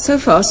 So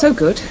far, so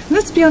good.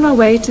 Let's be on our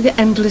way to the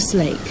Endless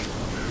Lake.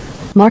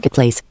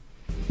 Marketplace.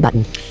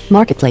 Button.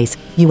 Marketplace.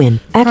 You win.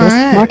 Actress.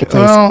 Alright,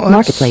 Marketplace. well,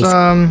 Marketplace.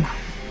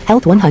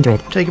 Health 100.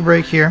 Take a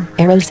break here.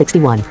 Arrows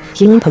 61.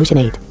 Healing potion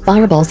 8.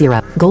 Fireball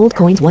 0. Gold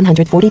coins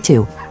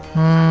 142.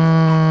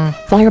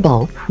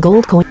 Fireball.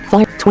 Gold coin.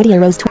 Fire. 20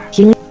 arrows.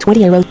 Healing.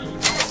 20 arrows.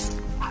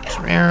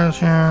 Some arrows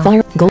here.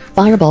 Fire. Gold.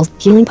 Fireballs.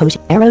 Healing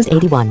potion. Arrows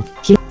 81.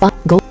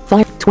 Gold.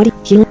 Fire. 20.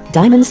 Healing.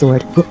 Diamond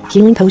sword.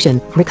 Healing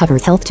potion.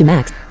 Recovers health to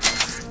max.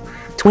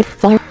 20.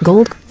 Fire.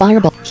 Gold.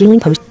 Fireball. Healing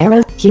potion.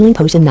 Arrows. Healing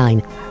potion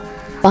 9.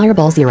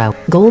 Fireball 0.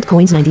 Gold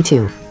coins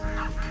 92.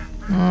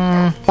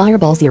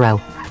 Fireball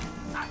 0.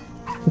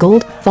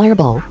 Gold.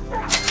 Fireball.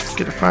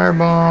 Get a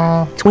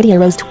fireball. 20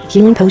 arrows.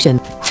 Healing potion.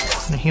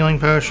 And a healing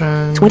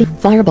potion. 20.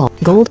 Fireball.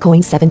 Gold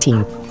coins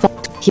 17.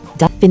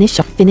 Finish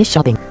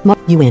shopping.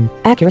 You win.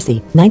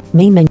 Accuracy. 9.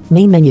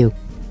 Main menu.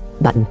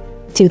 Button.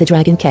 To the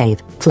Dragon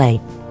Cave. Play.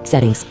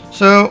 Settings.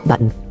 So,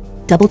 Button.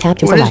 Double tap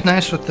to what select. is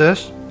nice with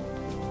this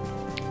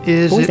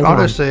is Voice it over on.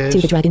 autosaves. To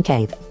the Dragon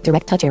Cave.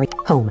 Direct touch area.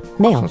 Home.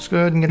 Mail. Let's go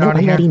ahead and get No out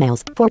of here. unread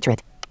emails.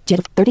 Portrait. Jet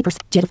of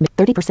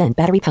 30%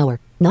 battery power.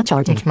 Not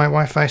charging. It's my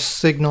Wi-Fi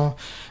signal.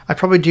 I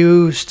probably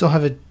do still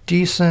have a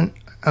decent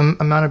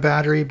amount of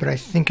battery, but I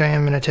think I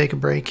am going to take a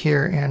break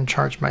here and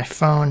charge my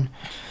phone.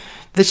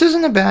 This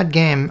isn't a bad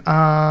game.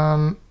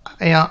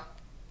 Yeah,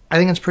 I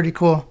think it's pretty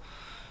cool.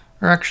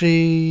 Or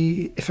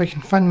actually, if I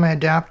can find my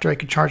adapter, I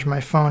could charge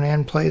my phone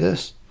and play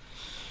this.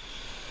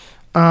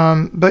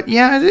 But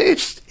yeah,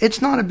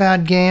 it's not a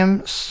bad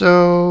game.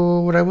 So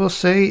what I will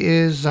say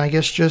is, I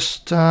guess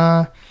just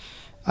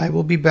I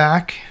will be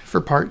back for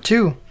part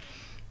 2.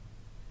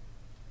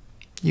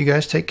 You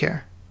guys take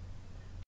care.